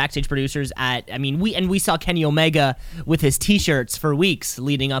sure other backstage producers we saw Kenny Omega with his t-shirts for weeks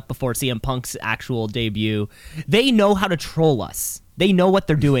leading up before CM Punk's actual debut. They know how to troll us. They know what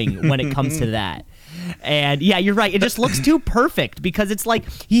they're doing when it comes to that. And yeah, you're right. It just looks too perfect because it's like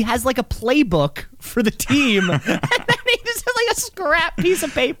he has like a playbook for the team, and then he just has like a scrap piece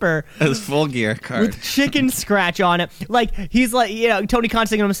of paper. His full gear card with chicken scratch on it. Like he's like, Tony Khan's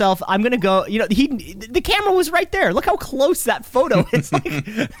thinking to himself, "I'm gonna go." The camera was right there. Look how close that photo is.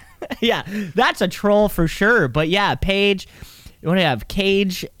 Like, yeah, that's a troll for sure. But yeah, Paige. You want to have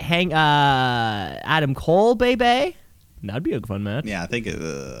Cage hang Adam Cole, baby? That'd be a fun match. Yeah, I think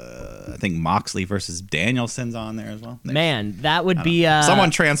Moxley versus Danielson's on there as well. Man, that would be someone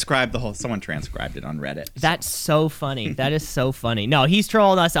transcribed it on Reddit. That's so funny. That is so funny. No, he's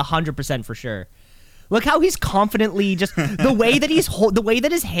trolling us 100% for sure. Look how he's confidently just the way that the way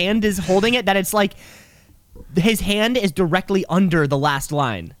that his hand is holding it, that it's like his hand is directly under the last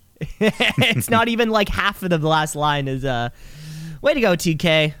line. It's not even like half of the last line is way to go,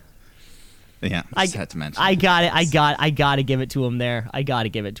 TK. Yeah, I just had to mention. I got it. I got to give it to him there.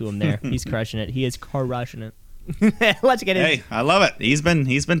 He's crushing it. He is crushing it. Let's get in. Hey, I love it. He's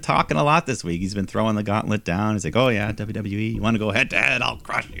been talking a lot this week. He's been throwing the gauntlet down. He's like, "Oh yeah, WWE, you want to go head to head? I'll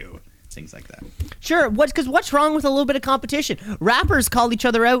crush you." Things like that. Sure. What's wrong with a little bit of competition? Rappers call each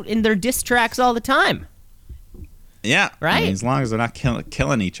other out in their diss tracks all the time. Yeah, right. I mean, as long as they're not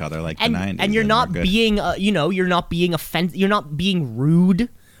killing each other like the 90s, and you're not being, you're not being you're not being rude.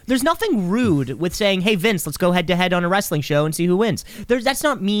 There's nothing rude with saying, "Hey Vince, let's go head to head on a wrestling show and see who wins." That's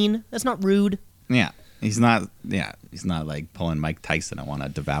not mean. That's not rude. Yeah, he's not. Yeah, he's not like pulling Mike Tyson. I want to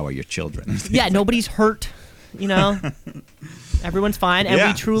devour your children. Yeah, nobody's hurt. Everyone's fine, and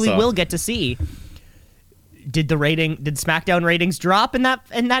we truly will get to see. Did SmackDown ratings drop in that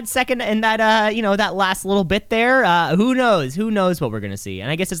that last little bit there? Who knows? Who knows what we're gonna see?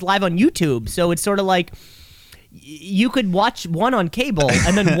 And I guess it's live on YouTube, so it's sort of like you could watch one on cable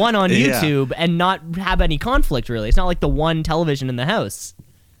and then one on YouTube and not have any conflict. Really, it's not like the one television in the house.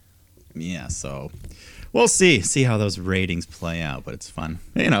 Yeah, so we'll see how those ratings play out, but it's fun.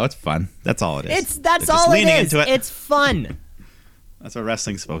 It's fun. That's all it is. That's all it is. It's fun. That's what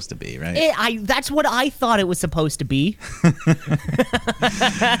wrestling's supposed to be, right? That's what I thought it was supposed to be.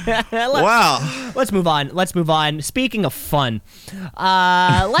 Wow. Let's move on. Speaking of fun,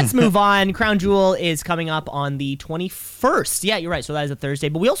 let's move on. Crown Jewel is coming up on the 21st. Yeah, you're right. So that is a Thursday.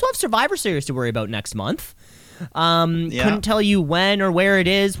 But we also have Survivor Series to worry about next month. Couldn't tell you when or where it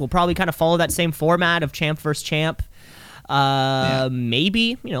is. We'll probably kind of follow that same format of champ versus champ.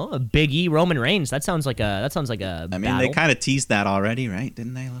 Maybe a Big E Roman Reigns. That sounds like a. I mean, they kind of teased that already, right?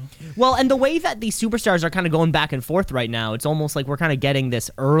 Didn't they? A little? Well, and the way that these superstars are kind of going back and forth right now, it's almost like we're kind of getting this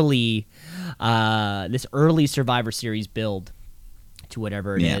early Survivor Series build to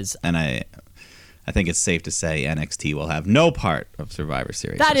whatever it is. And I think it's safe to say NXT will have no part of Survivor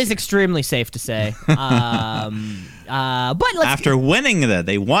Series. That is extremely safe to say. But after winning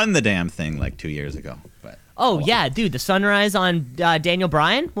they won the damn thing like 2 years ago. But yeah, dude, the sunrise on Daniel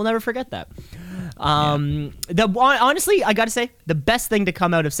Bryan, we'll never forget that. Honestly, I gotta say, the best thing to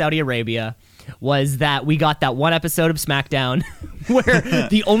come out of Saudi Arabia was that we got that one episode of SmackDown where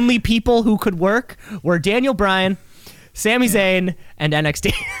the only people who could work were Daniel Bryan, Sami Zayn, and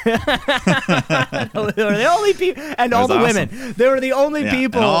NXT. They were the only people, and all the women. They were the only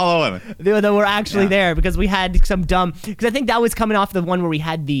people, and all the women that were actually there, because we had some dumb. Because I think that was coming off the one where we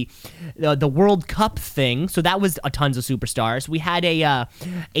had the World Cup thing, so that was tons of superstars. We had a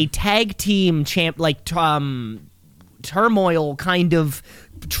tag team champ, like turmoil kind of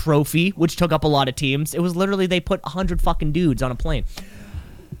trophy, which took up a lot of teams. It was literally they put 100 fucking dudes on a plane.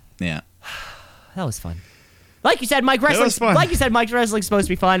 Yeah, that was fun. Like you said, Mike Wrestling's supposed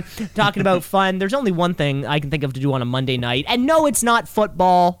to be fun. Talking about fun, there's only one thing I can think of to do on a Monday night. And no, it's not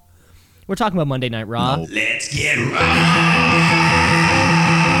football. We're talking about Monday Night Raw. No. Let's get raw.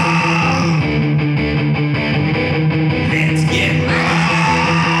 Let's get raw.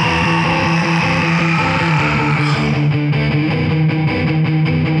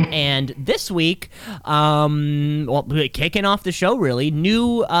 And this week, kicking off the show, really,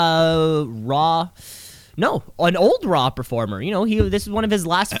 new Raw... No, an old Raw performer. This is one of his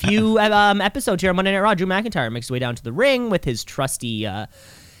last few episodes here on Monday Night Raw. Drew McIntyre makes his way down to the ring with his trusty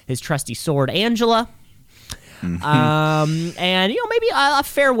sword, Angela. Mm-hmm. And maybe a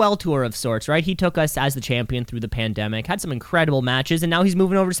farewell tour of sorts, right? He took us as the champion through the pandemic, had some incredible matches, and now he's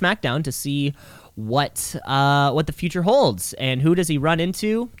moving over to SmackDown to see what the future holds. And who does he run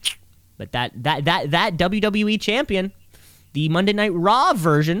into? But that WWE champion. The Monday Night Raw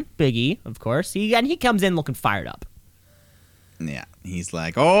version, Big E, of course. He comes in looking fired up. Yeah, he's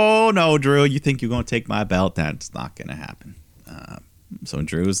like, "Oh no, Drew, you think you're gonna take my belt? That's not gonna happen." So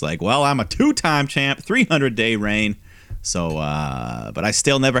Drew's like, "Well, I'm a 2-time champ, 300-day reign. So, but I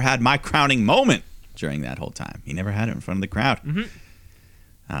still never had my crowning moment. during that whole time. He never had it in front of the crowd.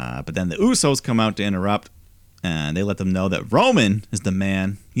 But then the Usos come out to interrupt, and they let them know that Roman is the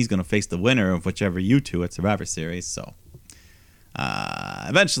man. He's going to face the winner of whichever you two at Survivor Series. So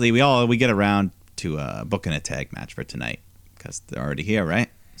eventually we get around to booking a tag match for tonight because they're already here, right?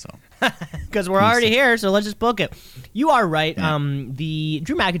 So because we're already here, so let's just book it. You are right. Yeah. The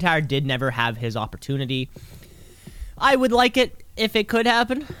Drew McIntyre did never have his opportunity. I would like it if it could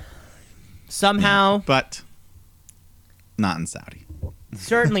happen somehow, but not in Saudi.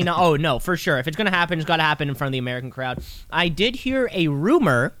 Certainly not. Oh no, for sure. If it's gonna happen, it's got to happen in front of the American crowd. I did hear a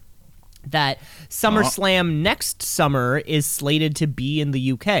rumor that SummerSlam next summer is slated to be in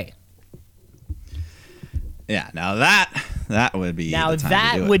the UK. Yeah, now that would be Now the time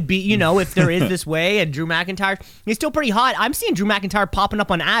that to do it. would be, if there is this way, and Drew McIntyre, he's still pretty hot. I'm seeing Drew McIntyre popping up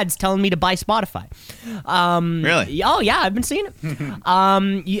on ads telling me to buy Spotify. Really? Oh yeah, I've been seeing it.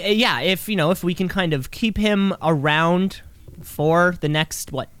 Yeah, if we can kind of keep him around for the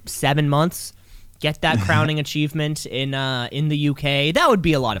next 7 months, get that crowning achievement in the UK, that would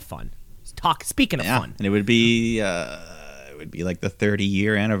be a lot of fun. Speaking of fun, and it would be like the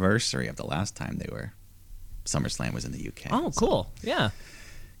 30-year anniversary of the last time SummerSlam was in the UK. Oh, cool. So, yeah.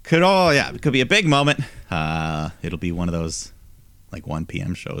 It could be a big moment. It'll be one of those 1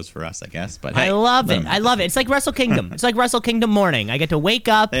 p.m. shows for us, I guess. But hey, I love it. It's like Wrestle Kingdom. It's like Wrestle Kingdom morning. I get to wake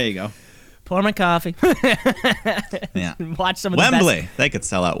up. There you go. Pour my coffee. Yeah. Watch some of Wembley. the best. They could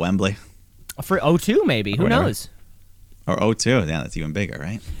sell out Wembley. For O2, maybe. Who knows? Or O2. Yeah, that's even bigger,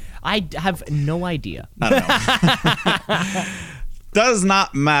 right? I have no idea. I don't know. Does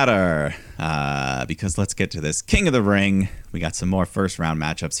not matter, because let's get to this. King of the Ring. We got some more first-round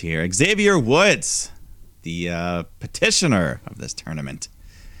matchups here. Xavier Woods, the petitioner of this tournament,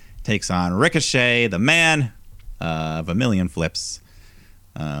 takes on Ricochet, the man of a million flips.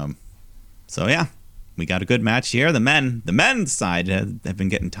 So, yeah, we got a good match here. The men's side have been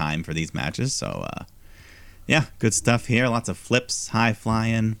getting time for these matches. So, yeah, good stuff here. Lots of flips, high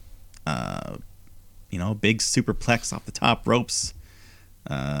flying, big superplex off the top ropes.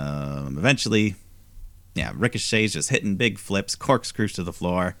 Eventually, Ricochet's just hitting big flips, corkscrews to the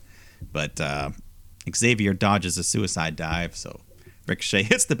floor, but Xavier dodges a suicide dive, so Ricochet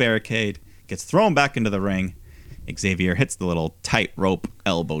hits the barricade, gets thrown back into the ring. Xavier hits the little tightrope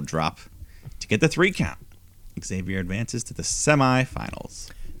elbow drop to get the 3 count. Xavier advances to the semifinals.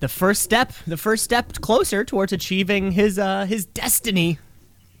 The first step closer towards achieving his destiny.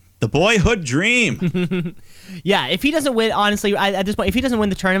 The boyhood dream. Yeah, if he doesn't win, honestly, at this point, if he doesn't win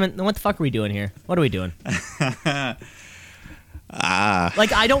the tournament, then what the fuck are we doing here? What are we doing?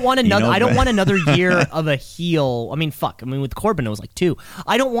 I don't want another. I don't want another year of a heel. I mean, fuck. I mean, with Corbin, it was 2.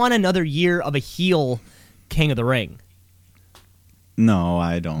 I don't want another year of a heel King of the Ring. No,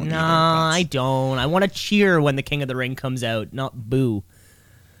 I don't. No, either, I don't. I want to cheer when the King of the Ring comes out, not boo.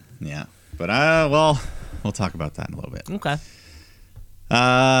 Yeah, but we'll talk about that in a little bit. Okay.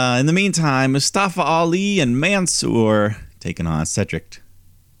 In the meantime, Mustafa Ali and Mansoor taking on Cedric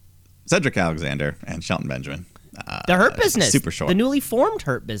Alexander and Shelton Benjamin. The Hurt Business. Super short. The newly formed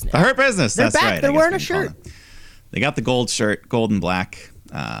Hurt Business. The Hurt Business. They're that's back. right. They're wearing a shirt. They got the gold shirt, gold and black.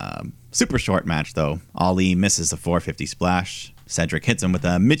 Super short match, though. Ali misses a 450 splash. Cedric hits him with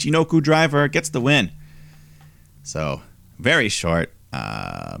a Michinoku driver, gets the win. So, very short.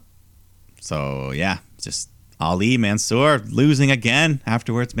 Just Ali, Mansoor losing again.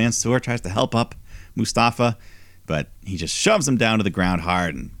 Afterwards, Mansoor tries to help up Mustafa, but he just shoves him down to the ground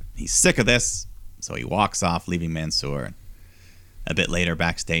hard, and he's sick of this, so he walks off, leaving Mansoor. A bit later,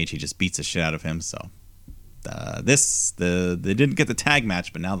 backstage, he just beats the shit out of him, so they didn't get the tag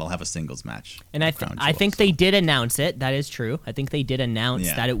match, but now they'll have a singles match. And I think they did announce it. That is true. I think they did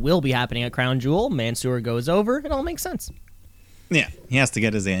announce that it will be happening at Crown Jewel. Mansoor goes over. It all makes sense. Yeah, he has to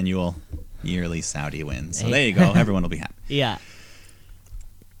get his annual yearly Saudi win. So there you go. Everyone will be happy. Yeah.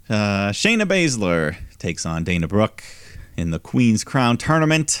 Shayna Baszler takes on Dana Brooke in the Queen's Crown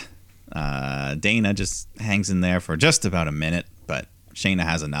tournament. Dana just hangs in there for just about a minute, but Shayna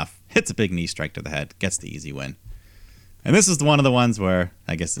has enough. Hits a big knee strike to the head. Gets the easy win. And this is one of the ones where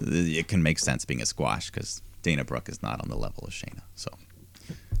I guess it can make sense being a squash because Dana Brooke is not on the level of Shayna. So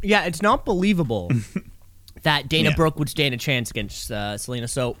yeah, it's not believable that Dana Brooke would stand a chance against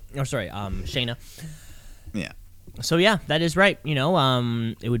Shayna. Yeah. So yeah, that is right.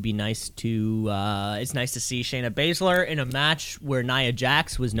 It would be nice to. It's nice to see Shayna Baszler in a match where Nia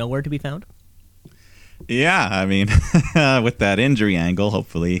Jax was nowhere to be found. Yeah, I mean, with that injury angle,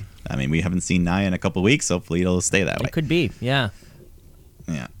 hopefully. I mean, we haven't seen Nia in a couple weeks. Hopefully, it'll stay that way. It could be, yeah.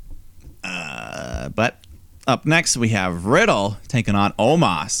 Yeah. But up next, we have Riddle taking on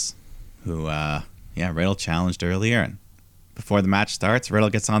Omos, who Riddle challenged earlier, and before the match starts, Riddle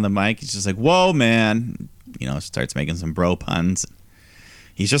gets on the mic. He's just like, "Whoa, man!" Starts making some bro puns.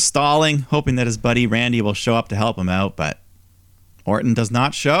 He's just stalling, hoping that his buddy Randy will show up to help him out, but Orton does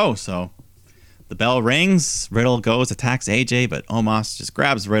not show. So the bell rings. Riddle goes, attacks AJ, but Omos just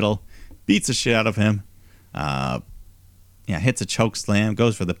grabs Riddle, beats the shit out of him. Hits a choke slam,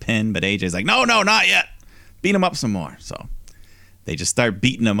 goes for the pin, but AJ's like, "No, not yet. Beat him up some more." So they just start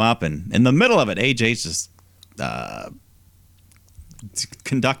beating him up, and in the middle of it, AJ's just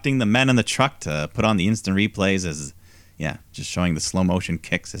conducting the men in the truck to put on the instant replays as, just showing the slow motion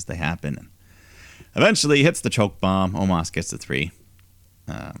kicks as they happen. And eventually he hits the choke bomb. Omos gets the 3.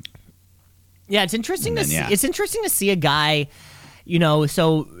 It's interesting to see. It's interesting to see a guy,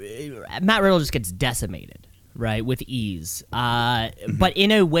 so Matt Riddle just gets decimated, right, with ease. But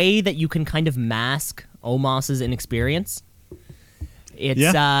in a way that you can kind of mask Omos's inexperience. It's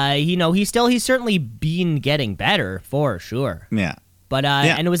he's certainly been getting better for sure. Yeah. But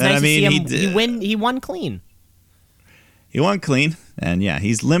and it was nice to see him. He won clean. He won clean, and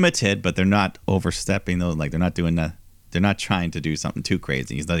he's limited, but they're not overstepping those. Like they're not trying to do something too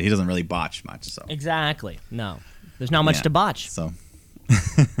crazy. He doesn't really botch much. So exactly, no, there's not much to botch. So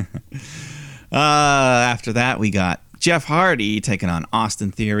after that, we got Jeff Hardy taking on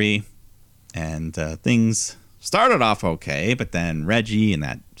Austin Theory, and things started off okay, but then Reggie and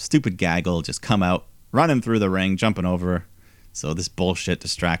that stupid gaggle just come out, running through the ring, jumping over. So this bullshit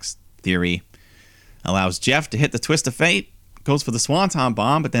distracts Theory, allows Jeff to hit the twist of fate, goes for the Swanton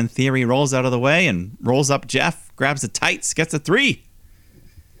bomb, but then Theory rolls out of the way and rolls up Jeff, grabs the tights, gets a 3.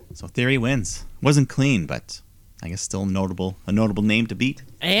 So Theory wins. Wasn't clean, but I guess still a notable name to beat.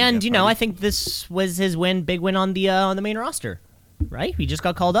 And I think this was his big win on the main roster, right? He just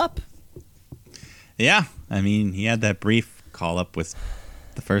got called up. Yeah, I mean, he had that brief call up with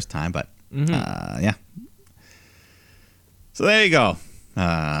the first time, but So there you go.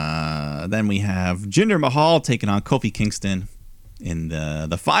 Then we have Jinder Mahal taking on Kofi Kingston in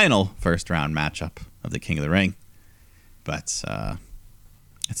the final first round matchup of the King of the Ring. But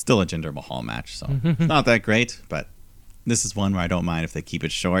it's still a Jinder Mahal match, so it's not that great. But this is one where I don't mind if they keep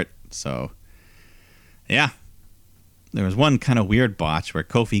it short. So, there was one kind of weird botch where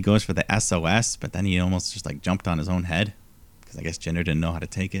Kofi goes for the SOS, but then he almost just like jumped on his own head because I guess Jinder didn't know how to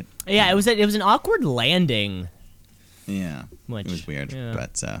take it. Yeah, it was an awkward landing. Yeah, it was weird. Yeah.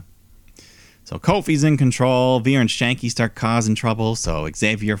 But so Kofi's in control. Veer and Shanky start causing trouble, so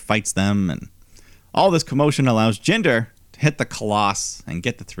Xavier fights them, and all this commotion allows Jinder to hit the Colossus and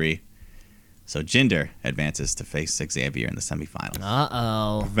get the 3. So Jinder advances to face Xavier in the semifinals.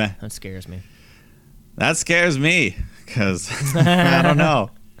 Uh-oh. That scares me. That scares me, because I don't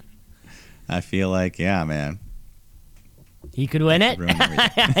know. I feel like, man. He could win it.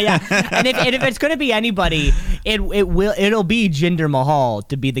 Yeah. And if it's going to be anybody, it'll be Jinder Mahal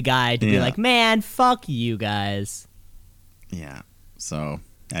to be the guy to be like, man, fuck you guys. Yeah. So,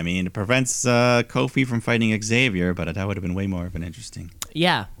 I mean, it prevents Kofi from fighting Xavier, but that would have been way more of an interesting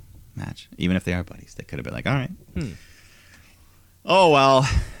match. Even if they are buddies, they could have been like, all right. Oh, well.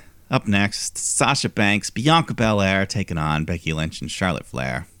 Up next, Sasha Banks, Bianca Belair taking on Becky Lynch and Charlotte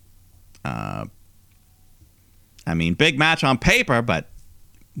Flair. I mean, big match on paper, but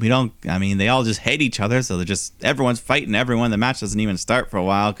they all just hate each other, so everyone's fighting everyone. The match doesn't even start for a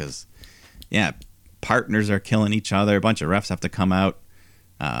while because, partners are killing each other. A bunch of refs have to come out.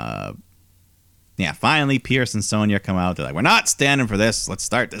 Finally, Pierce and Sonya come out. They're like, we're not standing for this. Let's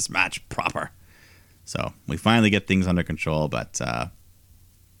start this match proper. So we finally get things under control, but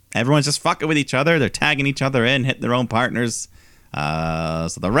everyone's just fucking with each other. They're tagging each other in, hitting their own partners.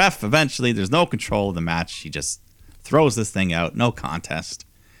 So the ref, eventually, there's no control of the match. He just throws this thing out. No contest.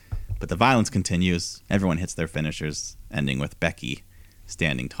 But the violence continues. Everyone hits their finishers, ending with Becky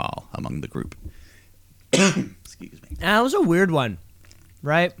standing tall among the group. Excuse me. That was a weird one,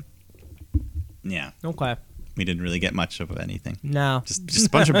 right? Yeah. Okay. We didn't really get much of anything. No. Just a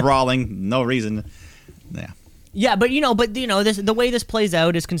bunch of brawling, no reason. Yeah. Yeah, but the way this plays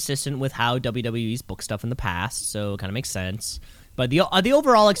out is consistent with how WWE's booked stuff in the past, so it kind of makes sense. But the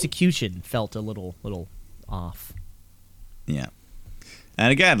overall execution felt a little off. Yeah.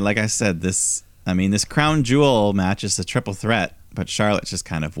 And again, like I said, this crown jewel match is a triple threat, but Charlotte's just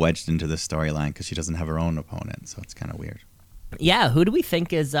kind of wedged into this storyline because she doesn't have her own opponent, so it's kind of weird. Yeah, who do we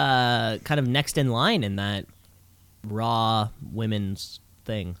think is kind of next in line in that Raw women's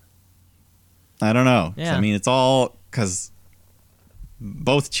thing? I don't know. Yeah. I mean, it's all because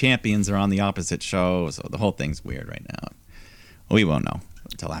both champions are on the opposite show, so the whole thing's weird right now. We won't know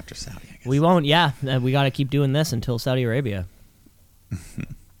until after Saudi, I guess. We won't, yeah. We got to keep doing this until Saudi Arabia.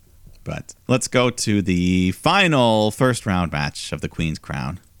 But let's go to the final first round match of the Queen's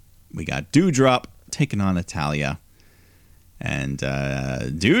Crown. We got Dewdrop taking on Natalia. And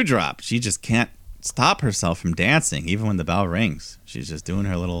Dewdrop, she just can't stop herself from dancing, even when the bell rings. She's just doing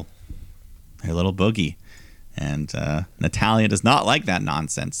her little boogie. And Natalia does not like that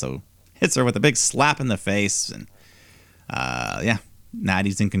nonsense, so hits her with a big slap in the face. And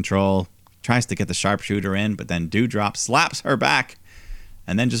Natty's in control, tries to get the sharpshooter in, but then Dewdrop slaps her back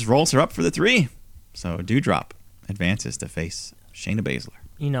and then just rolls her up for the 3. So Dewdrop advances to face Shayna Baszler.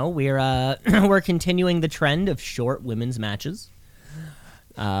 You know, we're we're continuing the trend of short women's matches.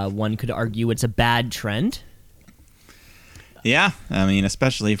 One could argue it's a bad trend. Yeah, I mean,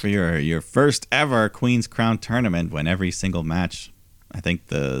 especially for your first ever Queen's Crown tournament, when every single match, I think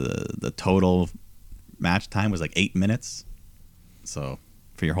the total match time was like 8 minutes. So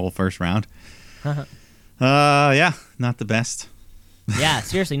for your whole first round, yeah, not the best. Yeah,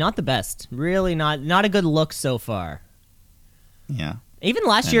 seriously, not the best. Really, not a good look so far. Yeah. Even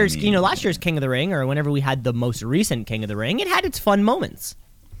last year's King of the Ring, or whenever we had the most recent King of the Ring, it had its fun moments.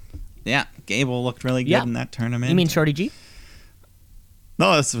 Yeah, Gable looked really good in that tournament. You mean Shorty G?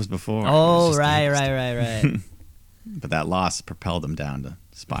 No, this was before. Oh, right. But that loss propelled him down to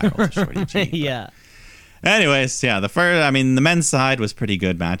spiral to Shorty G. Yeah. Anyways, yeah, the men's side was pretty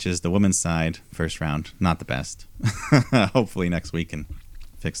good matches. The women's side, first round, not the best. Hopefully next week can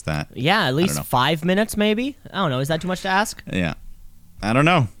fix that. Yeah, at least 5 minutes maybe? I don't know. Is that too much to ask? Yeah. I don't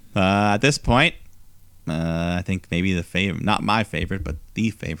know. At this point, I think maybe the favorite, not my favorite, but the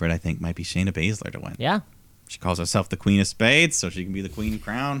favorite, I think, might be Shayna Baszler to win. Yeah. She calls herself the Queen of Spades, so she can be the Queen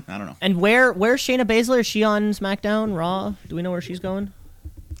Crown. I don't know. And where's Shayna Baszler? Is she on SmackDown, Raw? Do we know where she's going?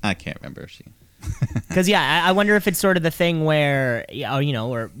 I can't remember. Because I wonder if it's sort of the thing where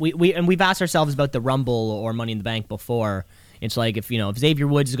or we've asked ourselves about the Rumble or Money in the Bank before. It's like if Xavier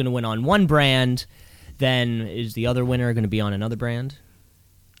Woods is going to win on one brand, then is the other winner going to be on another brand?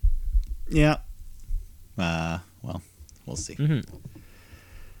 Yeah. Well, we'll see. Mm-hmm.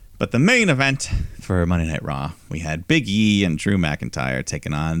 But the main event for Monday Night Raw, we had Big E and Drew McIntyre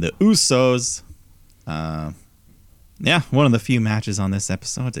taking on the Usos. One of the few matches on this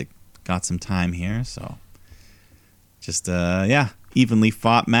episode. It got some time here, so just evenly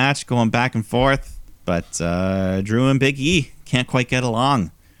fought match going back and forth. But Drew and Big E can't quite get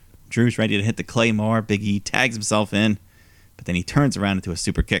along. Drew's ready to hit the Claymore. Big E tags himself in, but then he turns around into a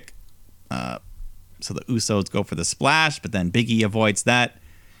super kick. So the Usos go for the splash, but then Big E avoids that.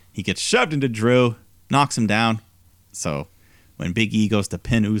 He gets shoved into Drew, knocks him down. So when Big E goes to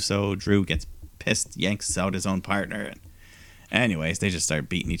pin Uso, Drew gets pissed, yanks out his own partner. And anyways, they just start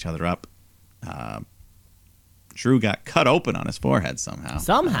beating each other up. Drew got cut open on his forehead somehow.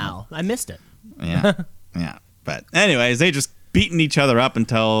 Somehow. I missed it. Yeah. Yeah. But anyways, they just beating each other up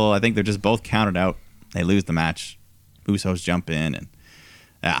until I think they're just both counted out. They lose the match. Usos jump in and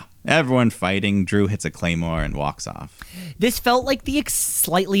everyone fighting. Drew hits a Claymore and walks off. This felt like the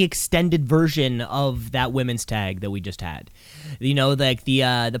slightly extended version of that women's tag that we just had. Like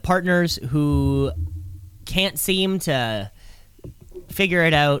the partners who can't seem to figure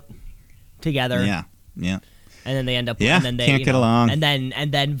it out together. Yeah. Yeah. And then they end up and then they can't get along. And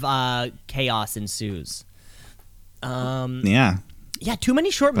then chaos ensues. Yeah, too many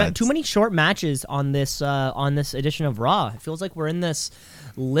short matches on this edition of Raw. It feels like we're in this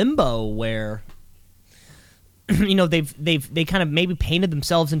limbo where they kind of maybe painted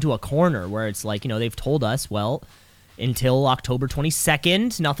themselves into a corner where it's like, they've told us, well, until October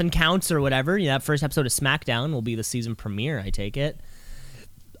 22nd, nothing counts or whatever. That first episode of SmackDown will be the season premiere, I take it.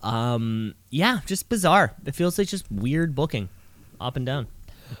 Just bizarre. It feels like just weird booking up and down.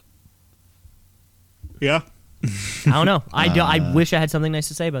 Yeah. I don't know. I wish I had something nice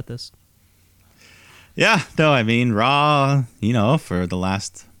to say about this. Yeah, no, I mean, Raw, for the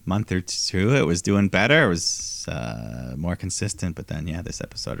last month or two, it was doing better. It was more consistent, but then, this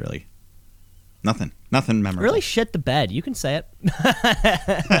episode really, nothing memorable. Really shit the bed. You can say it.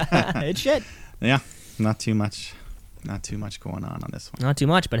 It's shit. Yeah, not too much going on this one. Not too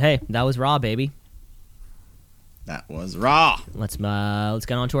much, but hey, that was Raw, baby. That was Raw. Let's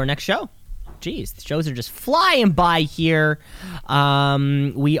get on to our next show. Jeez, the shows are just flying by here.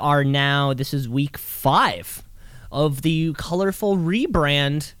 We are now, this is week 5 of the colorful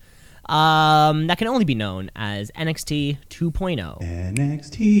rebrand that can only be known as NXT 2.0.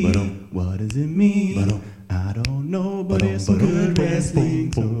 NXT, what does it mean? I don't know, but it's some good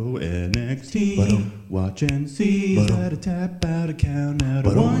wrestling. So NXT, watch and see. Gotta tap out a count out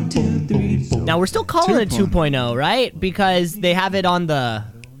of 1, 2, 3. Now we're still calling it 2.0, right? Because they have it on the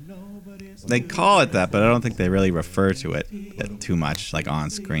They call it that, but I don't think they really refer to it too much, like on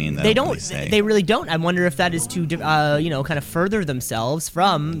screen. They don't. Really say. They really don't. I wonder if that is to, kind of further themselves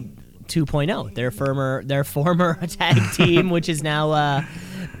from 2.0, their former tag team, which is now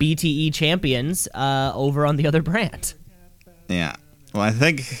BTE champions over on the other brand. Yeah. Well, I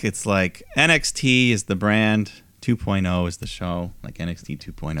think it's like NXT is the brand, 2.0 is the show. Like NXT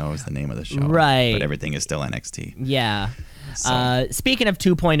 2.0 is the name of the show. Right. But everything is still NXT. Yeah. So. Speaking of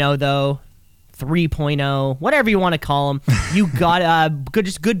 2.0, though, 3.0, whatever you want to call them, you got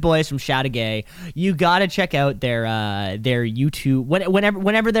good boys from Chateauguay. You got to check out their YouTube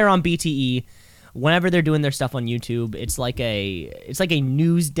whenever they're on BTE. Whenever they're doing their stuff on YouTube, it's like a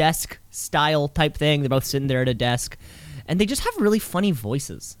news desk style type thing. They're both sitting there at a desk, and they just have really funny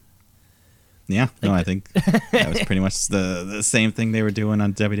voices. Yeah, no, I think that was pretty much the same thing they were doing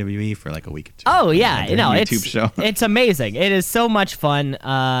on WWE for like a week or two. Oh yeah, YouTube show. It's amazing. It is so much fun,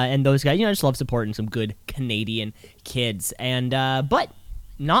 and those guys, just love supporting some good Canadian kids. And but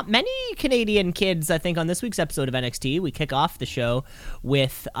not many Canadian kids, I think, on this week's episode of NXT. We kick off the show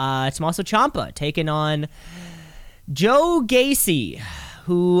with Tommaso Ciampa taking on Joe Gacy,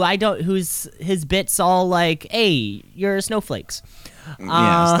 who's his bits all like, "Hey, you're snowflakes."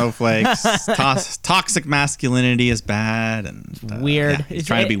 Yeah, snowflakes. Toxic masculinity is bad and weird. Yeah, he's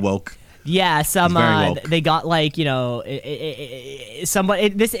trying to be woke. Yeah, they got like somebody.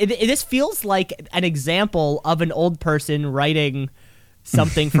 This feels like an example of an old person writing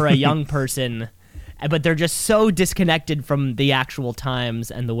something for a young person, but they're just so disconnected from the actual times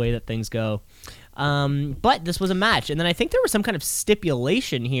and the way that things go. But this was a match, and then I think there was some kind of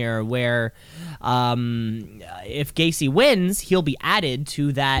stipulation here where if Gacy wins, he'll be added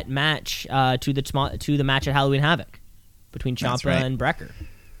to that match, to the match at Halloween Havoc between Ciampa and Breaker.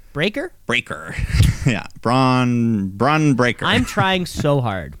 Yeah, Braun Breaker. I'm trying so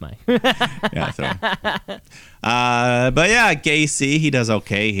hard, Mike. Yeah, but yeah, Gacy, he does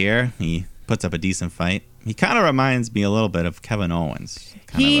okay here. He puts up a decent fight. He kind of reminds me a little bit of Kevin Owens.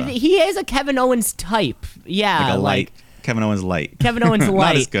 He is a Kevin Owens type. Yeah, like Kevin Owens light. Kevin Owens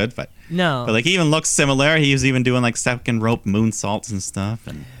light. Not as good, but no. But like he even looks similar. He was even doing like second rope moonsaults and stuff.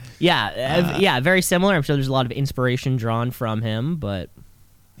 And yeah, very similar. I'm sure there's a lot of inspiration drawn from him, but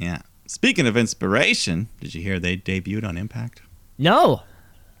yeah. Speaking of inspiration, did you hear they debuted on Impact? No.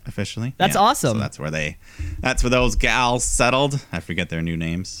 Officially? That's awesome. So that's where those gals settled. I forget their new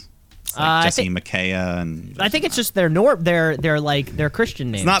names. It's like Jessie Makaya and I think it's just their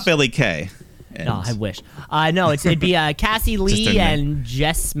Christian names. It's not Billy Kay. No, I wish. No, it'd be Cassie Lee and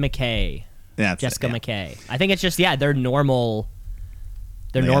Jess McKay. Yeah, Jessica McKay. I think it's just their normal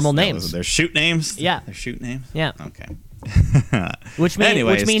names. Their shoot names. Yeah, their shoot names. Yeah. Okay. which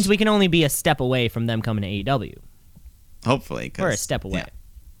means we can only be a step away from them coming to AEW. Hopefully, or a step away.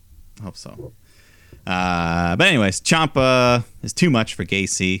 Yeah, hope so. But anyways, Ciampa is too much for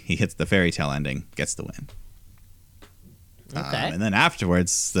Gacy. He hits the fairy tale ending, gets the win. Okay. And then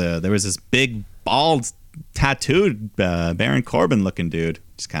afterwards, there was this big, bald, tattooed Baron Corbin looking dude.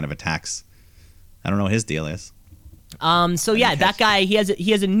 Just kind of attacks. I don't know what his deal is. So yeah, that guy, he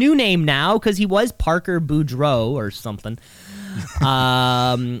has a new name now because he was Parker Boudreaux or something.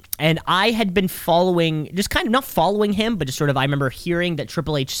 And I had been following, just kind of not following him, but just sort of, I remember hearing that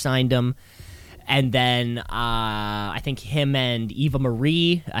Triple H signed him. And then I think him and Eva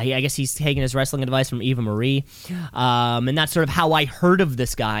Marie, I guess he's taking his wrestling advice from Eva Marie. And that's sort of how I heard of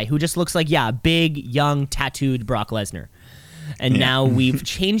this guy who just looks like, big, young, tattooed Brock Lesnar. And now we've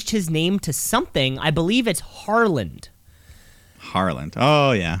changed his name to something. I believe it's Harland. Harland.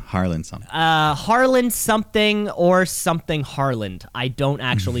 Oh, yeah. Harland something. Harland something or something Harland. I don't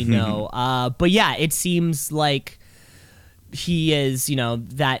actually know. But yeah, it seems like he is,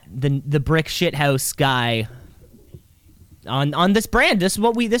 that the brick shithouse guy on this brand. This is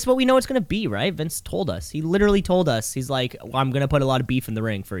what we know it's going to be, right? Vince told us. He literally told us. He's like, I'm going to put a lot of beef in the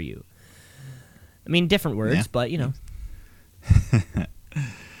ring for you. I mean, different words, but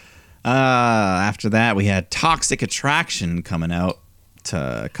After that, we had Toxic Attraction coming out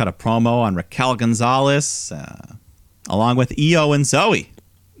to cut a promo on Raquel Gonzalez, along with Io and Zoe.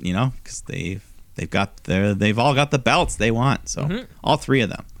 Because they've all got the belts they want. So all three of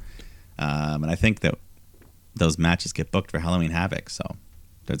them, and I think that those matches get booked for Halloween Havoc. So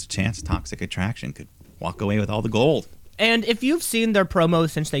there's a chance Toxic Attraction could walk away with all the gold. And if you've seen their promos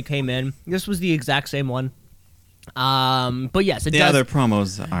since they came in, this was the exact same one. But yes, it does. Their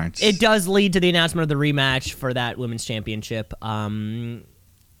promos aren't. It does lead to the announcement of the rematch for that women's championship. The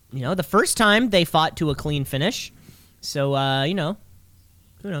first time they fought to a clean finish. So, who knows?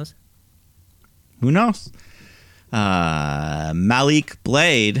 Who knows? Malik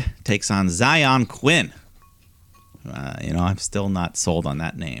Blade takes on Zion Quinn. I'm still not sold on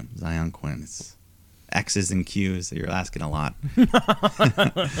that name. Zion Quinn. It's X's and Q's. You're asking a lot.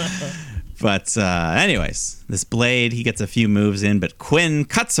 But anyways, this Blade, he gets a few moves in, but Quinn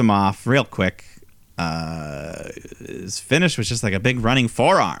cuts him off real quick. His finish was just like a big running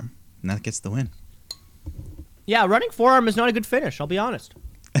forearm, and that gets the win. Yeah, running forearm is not a good finish, I'll be honest.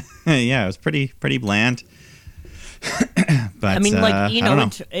 Yeah, it was pretty bland. But I mean, like, you I know,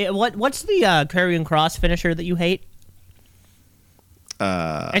 don't know. what's the Karrion Kross finisher that you hate?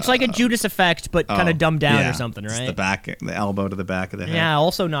 It's like a Judas effect, but kind of dumbed down or something, right? It's the elbow to the back of the head. Yeah,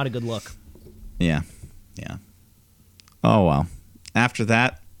 also not a good look. Yeah. Oh, well. After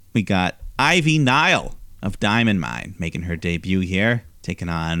that, we got Ivy Nile of Diamond Mine making her debut here, taking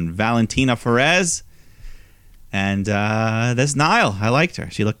on Valentina Perez. And this Nile, I liked her.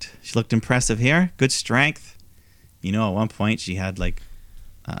 She looked impressive here. Good strength. At one point she had like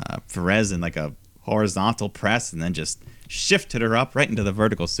Perez in like a horizontal press and then just shifted her up right into the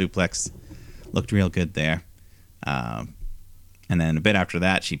vertical suplex. Looked real good there. And then a bit after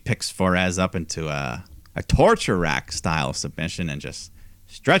that, she picks Perez up into a torture rack style submission and just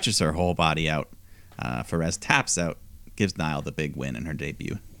stretches her whole body out. Perez taps out, gives Nile the big win in her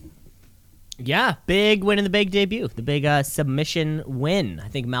debut. Yeah, big win in the big debut. The big submission win. I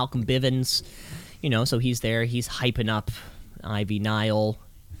think Malcolm Bivens, so he's there. He's hyping up Ivy Nile.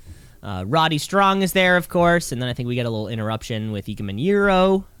 Roddy Strong is there, of course. And then I think we get a little interruption with Ikemen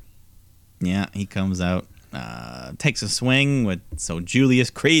Jiro. Yeah, he comes out, takes a swing. So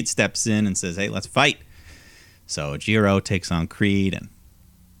Julius Creed steps in and says, hey, let's fight. So Jiro takes on Creed. And,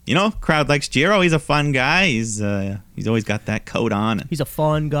 crowd likes Jiro. He's a fun guy. He's always got that coat on. And he's a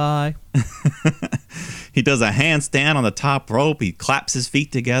fun guy. He does a handstand on the top rope. He claps his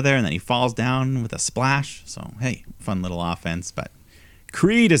feet together, and then he falls down with a splash. So, hey, fun little offense. But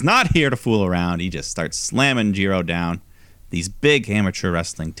Creed is not here to fool around. He just starts slamming Jiro down. These big amateur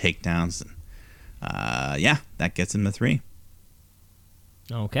wrestling takedowns. And, that gets him the 3.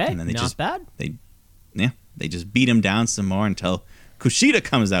 Okay, and then not bad. They just beat him down some more until Kushida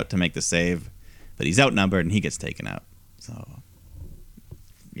comes out to make the save. But he's outnumbered, and he gets taken out. So,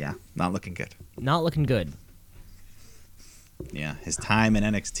 yeah, not looking good. Not looking good. Yeah, his time in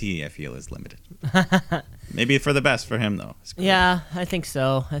NXT, I feel, is limited. Maybe for the best for him, though. Yeah, I think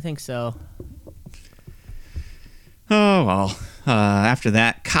so. Oh, well. After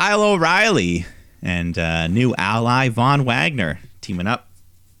that, Kyle O'Reilly and new ally Von Wagner teaming up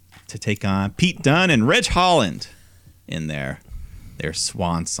to take on Pete Dunne and Ridge Holland in their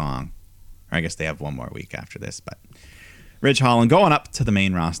swan song. Or I guess they have one more week after this, but Ridge Holland going up to the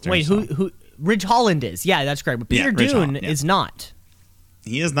main roster. Wait, who Ridge Holland is? Yeah, that's correct. But Peter Dunne is not.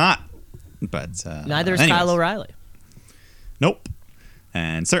 He is not. But neither is Kyle O'Reilly. Nope.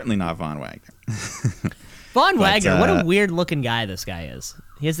 And certainly not Von Wagner. Von Wagner, what a weird looking guy this guy is.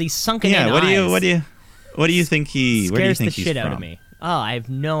 He has these sunken in eyes. What do you think he scares the shit out of me? Oh, I have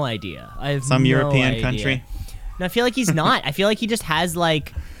no idea. Some European country? No, I feel like he's not. I feel like he just has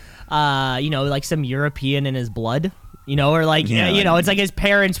like some European in his blood. Or it's like his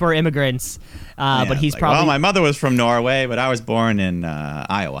parents were immigrants, but he's probably... Well, my mother was from Norway, but I was born in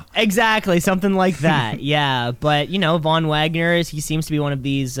Iowa. Exactly, something like that, yeah. But, Von Wagner, he seems to be one of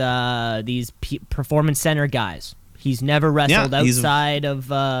these performance center guys. He's never wrestled outside of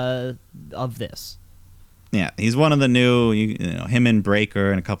this. Yeah, he's one of the new, him and Breaker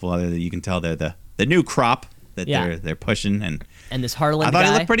and a couple other that you can tell they're the new crop that they're pushing. And this Harlan I thought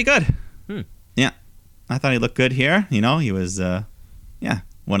guy. he looked pretty good. Yeah. I thought he looked good here. He was,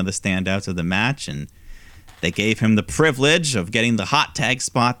 one of the standouts of the match, and they gave him the privilege of getting the hot tag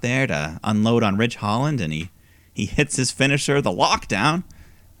spot there to unload on Ridge Holland, and he hits his finisher, the lockdown,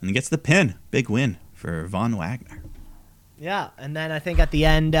 and he gets the pin. Big win for Von Wagner. Yeah, and then I think at the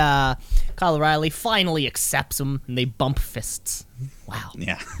end, Kyle O'Reilly finally accepts him, and they bump fists. Wow.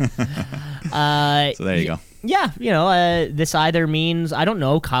 Yeah. So there you go. Yeah, this either means, I don't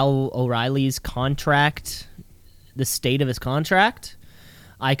know, Kyle O'Reilly's contract, the state of his contract.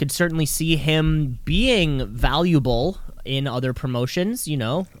 I could certainly see him being valuable in other promotions,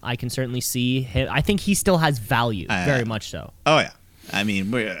 I can certainly see him. I think he still has value, very much so. Oh, yeah. I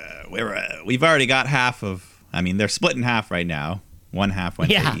mean, we've already got half of, they're split in half right now. One half went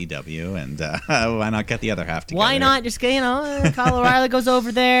to AEW, and why not get the other half together? Why not just, Kyle O'Reilly goes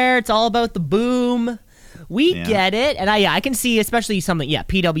over there. It's all about the boom. We get it, and I can see especially something,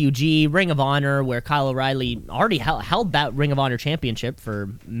 PWG, Ring of Honor, where Kyle O'Reilly already held that Ring of Honor championship for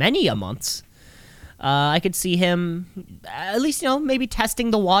many a months. I could see him at least, maybe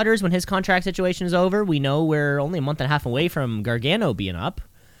testing the waters when his contract situation is over. We know we're only a month and a half away from Gargano being up.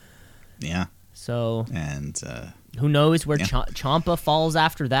 Yeah. So, and who knows where Ciampa falls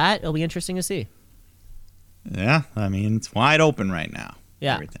after that? It'll be interesting to see. Yeah, I mean, it's wide open right now.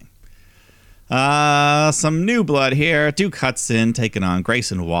 Yeah. Everything. Some new blood here. Duke Hudson taking on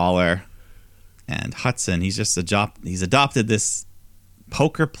Grayson Waller. And Hudson, he's adopted this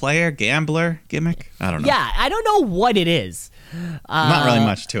poker player, gambler gimmick. I don't know. Yeah, I don't know what it is. Not really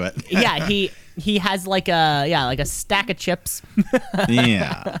much to it. Yeah, he has like a stack of chips.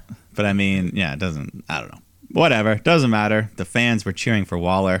 Yeah. But I mean, it doesn't, I don't know. Whatever, doesn't matter. The fans were cheering for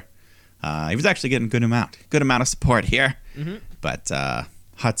Waller. He was actually getting good amount of support here. Mm-hmm. But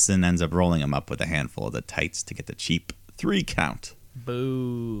Hudson ends up rolling him up with a handful of the tights to get the cheap 3 count.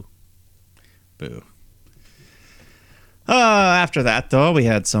 Boo. After that, though, we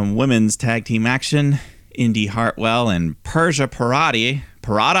had some women's tag team action. Indy Hartwell and Persia Parati.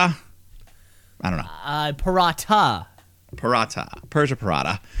 Parata? I don't know. Persia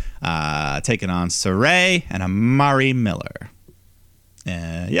Parata. Taking on Saray and Amari Miller.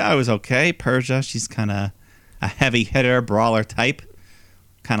 It was okay. Persia, she's kind of a heavy hitter, brawler type.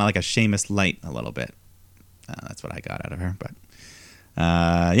 Kind of like a Sheamus Light a little bit. That's what I got out of her. But,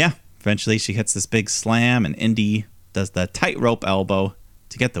 eventually she hits this big slam, and Indy does the tightrope elbow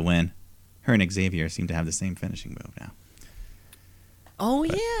to get the win. Her and Xavier seem to have the same finishing move now. Oh,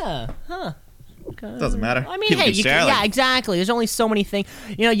 yeah. Huh. Doesn't matter. I mean, exactly. There's only so many things.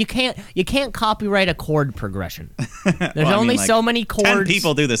 You can't copyright a chord progression. There's so many chords. 10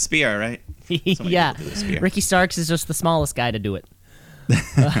 people do the spear, right? Yeah. Ricky Starks is just the smallest guy to do it.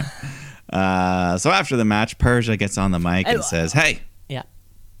 So after the match, Persia gets on the mic and says, "Hey, yeah,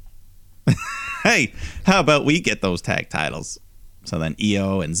 hey, how about we get those tag titles?" So then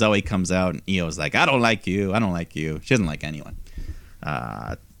Io and Zoe comes out, and Io's like, "I don't like you. She doesn't like anyone.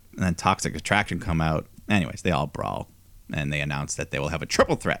 And then Toxic Attraction come out. Anyways, they all brawl, and they announce that they will have a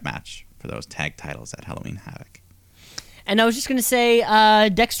triple threat match for those tag titles at Halloween Havoc. And I was just going to say,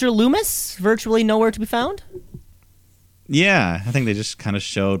 Dexter Lumis, virtually nowhere to be found. Yeah, I think they just kind of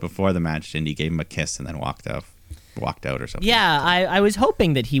showed before the match. Indy gave him a kiss and then walked out or something. Yeah, I was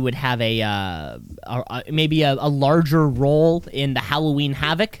hoping that he would have maybe a larger role in the Halloween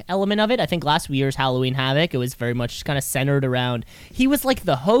Havoc element of it. I think last year's Halloween Havoc, it was very much kind of centered around, he was like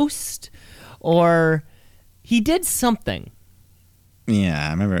the host, or he did something. Yeah,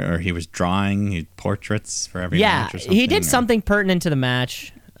 I remember, or he was drawing portraits for every match or something. Yeah, he did something pertinent to the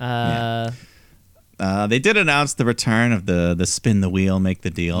match. They did announce the return of the spin the wheel, make the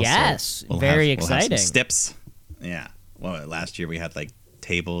deal. Yes, so very we'll exciting. have some steps. Yeah. Well, last year we had like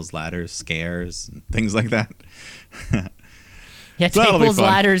tables, ladders, scares, and things like that. Yeah, so tables,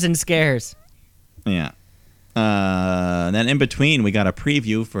 ladders, and scares. Yeah. And then in between, we got a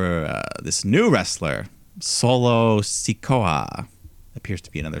preview for this new wrestler, Solo Sikoa. Appears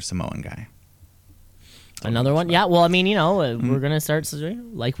to be another Samoan guy. Another one? Yeah, well, I mean, we're going to start,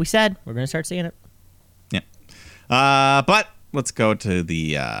 like we said, we're going to start seeing it. Yeah. But let's go to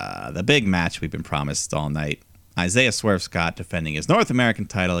the big match we've been promised all night. Isaiah Swerve Scott defending his North American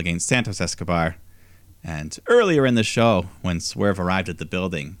title against Santos Escobar. And earlier in the show, when Swerve arrived at the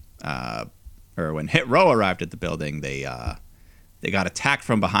building, or when Hit Row arrived at the building, they got attacked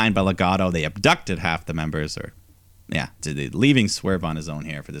from behind by Legado. They abducted half the members, leaving Swerve on his own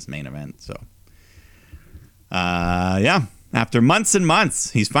here for this main event. So, after months and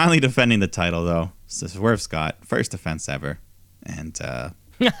months, he's finally defending the title, though. So Swerve Scott, first defense ever. And,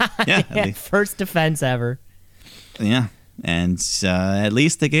 first defense ever. Yeah. And at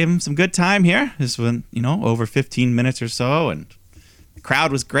least they gave him some good time here. This went, over 15 minutes or so. And the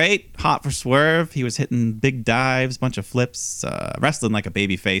crowd was great. Hot for Swerve. He was hitting big dives, bunch of flips, wrestling like a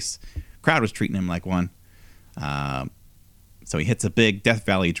baby face. Crowd was treating him like one. So he hits a big Death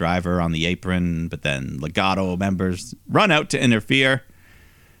Valley driver on the apron, but then Legado members run out to interfere.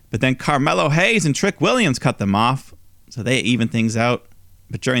 But then Carmelo Hayes and Trick Williams cut them off, so they even things out.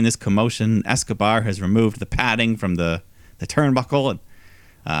 But during this commotion, Escobar has removed the padding from the turnbuckle,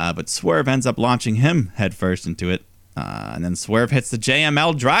 but Swerve ends up launching him headfirst into it. And then Swerve hits the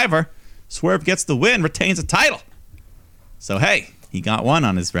JML driver. Swerve gets the win, retains the title. So, hey, he got one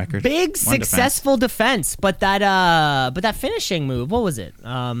on his record. Big successful defense, but that finishing move, what was it?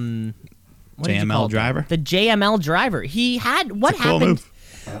 JML driver? The JML driver. He had, what happened? Cool move.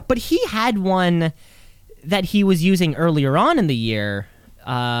 But he had one that he was using earlier on in the year.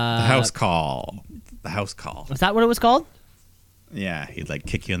 The house call. Was that what it was called? Yeah, he'd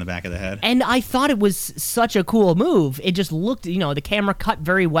kick you in the back of the head. And I thought it was such a cool move. It just looked, the camera cut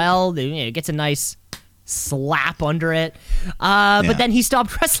very well. It gets a nice slap under it. But then he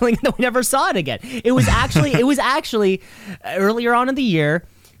stopped wrestling, and then we never saw it again. It was actually earlier on in the year.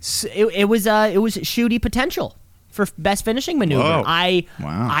 It was Shooty potential for best finishing maneuver. Whoa.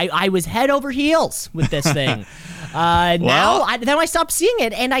 I was head over heels with this thing. Then I stopped seeing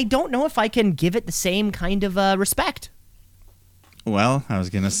it, and I don't know if I can give it the same kind of respect. Well, I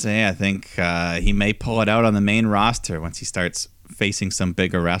was going to say, I think he may pull it out on the main roster once he starts facing some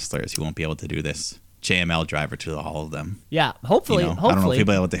bigger wrestlers. He won't be able to do this JML driver to all of them. Yeah, hopefully. I don't know if he'll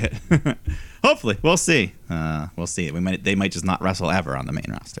be able to hit. Hopefully. We'll see. We'll see. They might just not wrestle ever on the main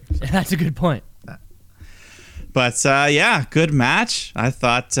roster. So. That's a good point. But, good match. I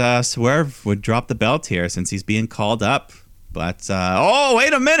thought Swerve would drop the belt here since he's being called up. But,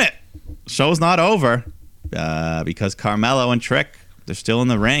 wait a minute. Show's not over because Carmelo and Trick, they're still in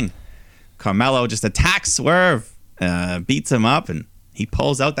the ring. Carmelo just attacks Swerve, beats him up, and he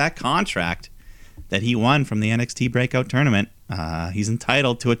pulls out that contract that he won from the NXT Breakout Tournament. He's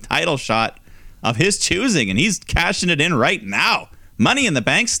entitled to a title shot of his choosing, and he's cashing it in right now. Money in the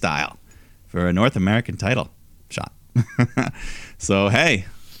Bank style for a North American title shot. So hey,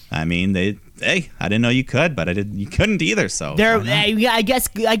 I mean I didn't know you could, but you couldn't either. So I guess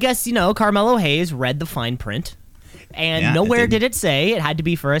Carmelo Hayes read the fine print, and nowhere did it say it had to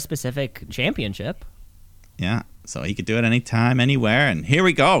be for a specific championship. Yeah, so he could do it anytime, anywhere, and here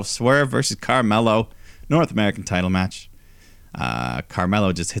we go: Swerve versus Carmelo, North American title match.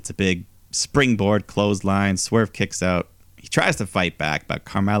 Carmelo just hits a big springboard clothesline. Swerve kicks out. He tries to fight back, but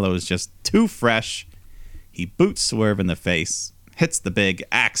Carmelo is just too fresh. He boots Swerve in the face, hits the big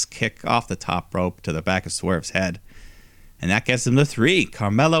axe kick off the top rope to the back of Swerve's head, and that gets him to 3.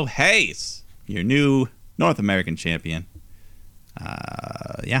 Carmelo Hayes, your new North American champion.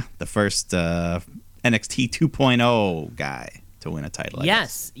 The first NXT 2.0 guy to win a title.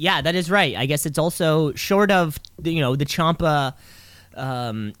 Yes, that is right. I guess it's also short of the Ciampa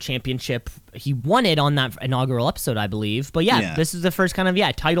championship. He won it on that inaugural episode, I believe. But this is the first kind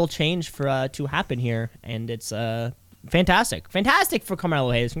of title change for to happen here, and it's fantastic for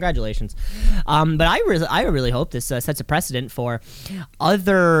Carmelo Hayes. Congratulations. But I really hope this sets a precedent for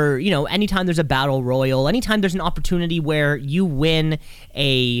other. Anytime there's a battle royal, anytime there's an opportunity where you win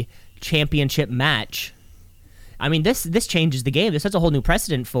a championship match. I mean, this changes the game. This sets a whole new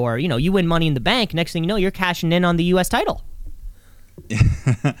precedent for you win Money in the Bank. Next thing you know, you're cashing in on the U.S. title.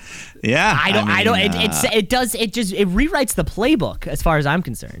 Yeah, it rewrites the playbook as far as I'm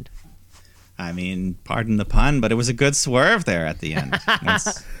concerned. I mean, pardon the pun, but it was a good swerve there at the end.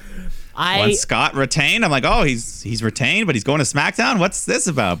 Once Scott retained, I'm like, oh, he's retained, but he's going to SmackDown? What's this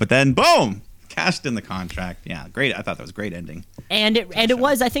about? But then, boom, cashed in the contract. Yeah, great. I thought that was a great ending. And it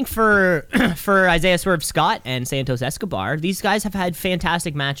was, I think, for Isaiah Swerve Scott and Santos Escobar, these guys have had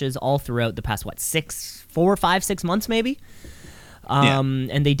fantastic matches all throughout the past, 4, 5, 6 months maybe?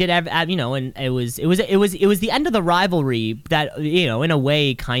 And they did have, and it was the end of the rivalry that, in a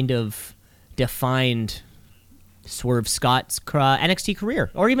way kind of defined Swerve Scott's NXT career,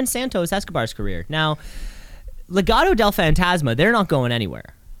 or even Santos Escobar's career. Now, Legado del Fantasma, they're not going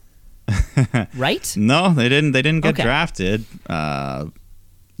anywhere. Right? No, they didn't get drafted. They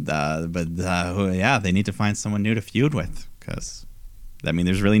need to find someone new to feud with, because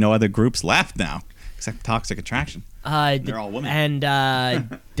there's really no other groups left now except Toxic Attraction. They're all women.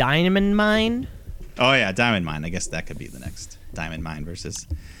 And Diamond Mine. Oh yeah, Diamond Mine. I guess that could be the next Diamond Mine versus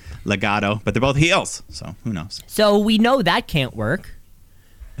Legado, but they're both heels, so who knows? So we know that can't work.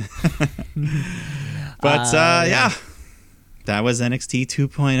 But that was NXT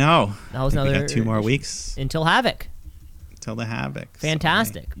 2.0. That was another. We got 2 more weeks until Havoc. Until the Havoc.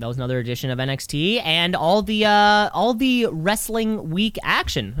 Fantastic. So, that was another edition of NXT, and all the Wrestling Week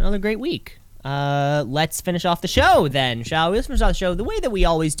action. Another great week. Let's finish off the show then, shall we? Let's finish off the show the way that we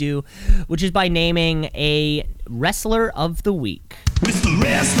always do, which is by naming a Wrestler of the Week. It's the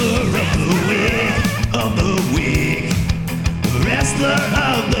Wrestler of the Week. Wrestler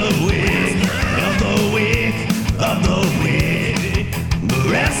of the Week. Of the Week. Of the Week. The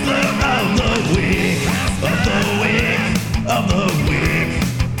Wrestler of the Week. Of the Week. Of the Week.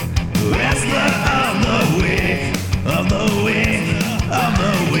 Wrestler of the Week. Of the Week. Of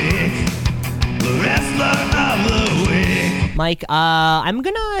the Week. The Wrestler of the Week. Mike, I'm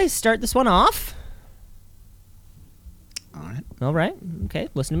gonna start this one off. All right. Okay.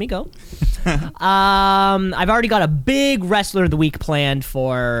 Listen to me go. I've already got a big Wrestler of the Week planned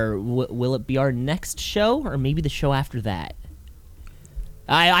for. Will it be our next show or maybe the show after that?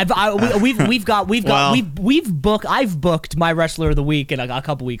 I've booked my Wrestler of the Week in a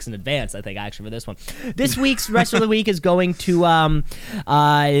couple weeks in advance. I think actually for this one. This week's Wrestler of the Week is going to.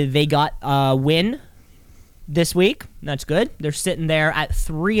 They got Win this week. That's good. They're sitting there at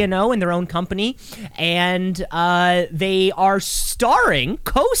 3-0 in their own company, and they are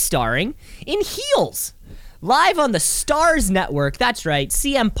co-starring in Heels. Live on the Stars Network. That's right.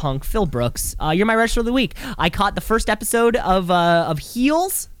 CM Punk, Phil Brooks. You're my wrestler of the week. I caught the first episode of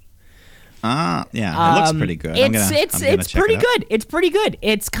Heels. Yeah, it looks pretty good. It's pretty good. It's pretty good.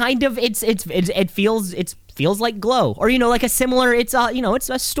 It's kind of it feels like Glow, or like a similar. It's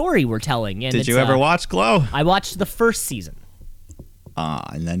a story we're telling. And Did you ever watch Glow? I watched the first season.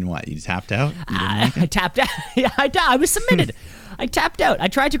 And then what? You tapped out? I tapped out. Yeah, I was submitted. I tapped out. I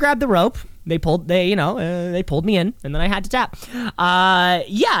tried to grab the rope. They pulled me in, and then I had to tap.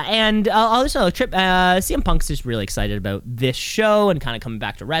 And also CM Punk's just really excited about this show and kind of coming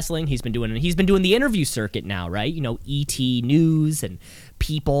back to wrestling. He's been doing the interview circuit now, right? ET News and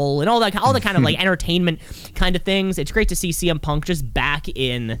People and all the kind of like entertainment kind of things. It's great to see CM Punk just back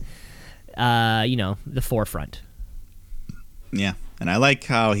in, the forefront. Yeah. And I like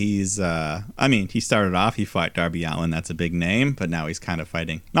how he's, he started off, he fought Darby Allin. That's a big name, but now he's kind of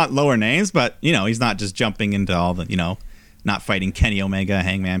fighting, not lower names, but, he's not just jumping into all the, not fighting Kenny Omega,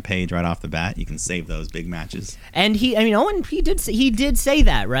 Hangman Page right off the bat. You can save those big matches. And Owen, he did say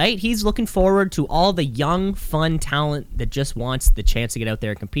that, right? He's looking forward to all the young, fun talent that just wants the chance to get out there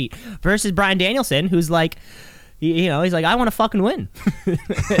and compete versus Bryan Danielson, who's like, he's like, I want to fucking win.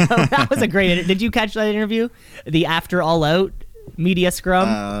 That was a great, did you catch that interview? The After All Out media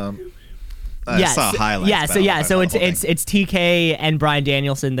scrum. I saw highlights. So it's TK and Bryan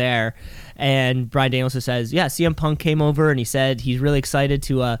Danielson there, and Bryan Danielson says, CM Punk came over and he said he's really excited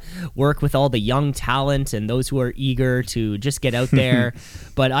to work with all the young talent and those who are eager to just get out there,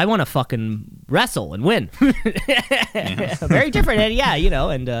 but I want to fucking wrestle and win. Very different,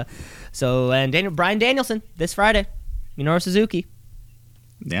 and Bryan Danielson this Friday, Minoru Suzuki.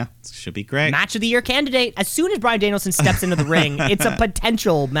 Yeah, should be great. Match of the year candidate. As soon as Bryan Danielson steps into the ring, it's a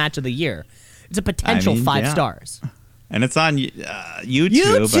potential match of the year. It's a potential 5 stars. And it's on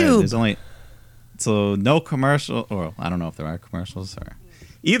YouTube. But there's only no commercial, or I don't know if there are commercials. Or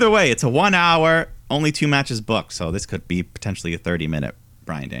either way, it's a 1 hour, only 2 matches booked. So this could be potentially a 30-minute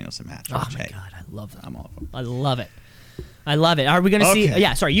Bryan Danielson match. Oh my god, I love that. I'm all for it. I love it. Are we going to see?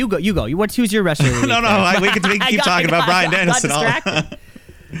 Yeah, sorry, you go. Who's your wrestler of the week? No. We can keep talking about Bryan Danielson.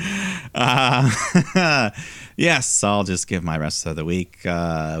 Yes, I'll just give my wrestler of the week.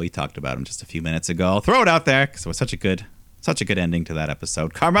 We talked about him just a few minutes ago. Throw it out there because it was such a good ending to that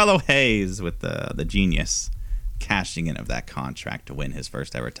episode. Carmelo Hayes with the genius cashing in of that contract to win his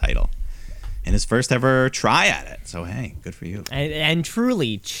first ever title and his first ever try at it. So hey, good for you. And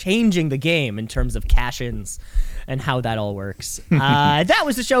truly changing the game in terms of cash-ins and how that all works. That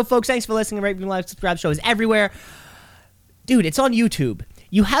was the show, folks. Thanks for listening. Rate, like, subscribe. Show is everywhere. Dude, it's on YouTube.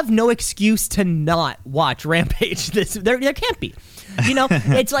 You have no excuse to not watch Rampage. There can't be.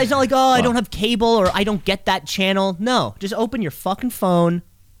 It's not like, I don't have cable or I don't get that channel. No, just open your fucking phone,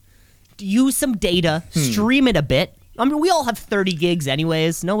 use some data, stream it a bit. I mean, we all have 30 gigs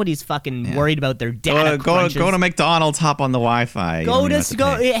anyways. Nobody's fucking worried about their data crunches. Go to McDonald's, hop on the Wi-Fi. Go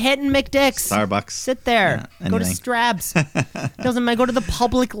hitting McDick's. Starbucks. Sit there. Go to Strabs. Doesn't matter. Go to the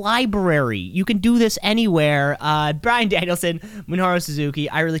public library. You can do this anywhere. Bryan Danielson, Minoru Suzuki.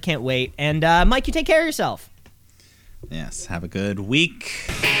 I really can't wait. And Mike, you take care of yourself. Yes. Have a good week.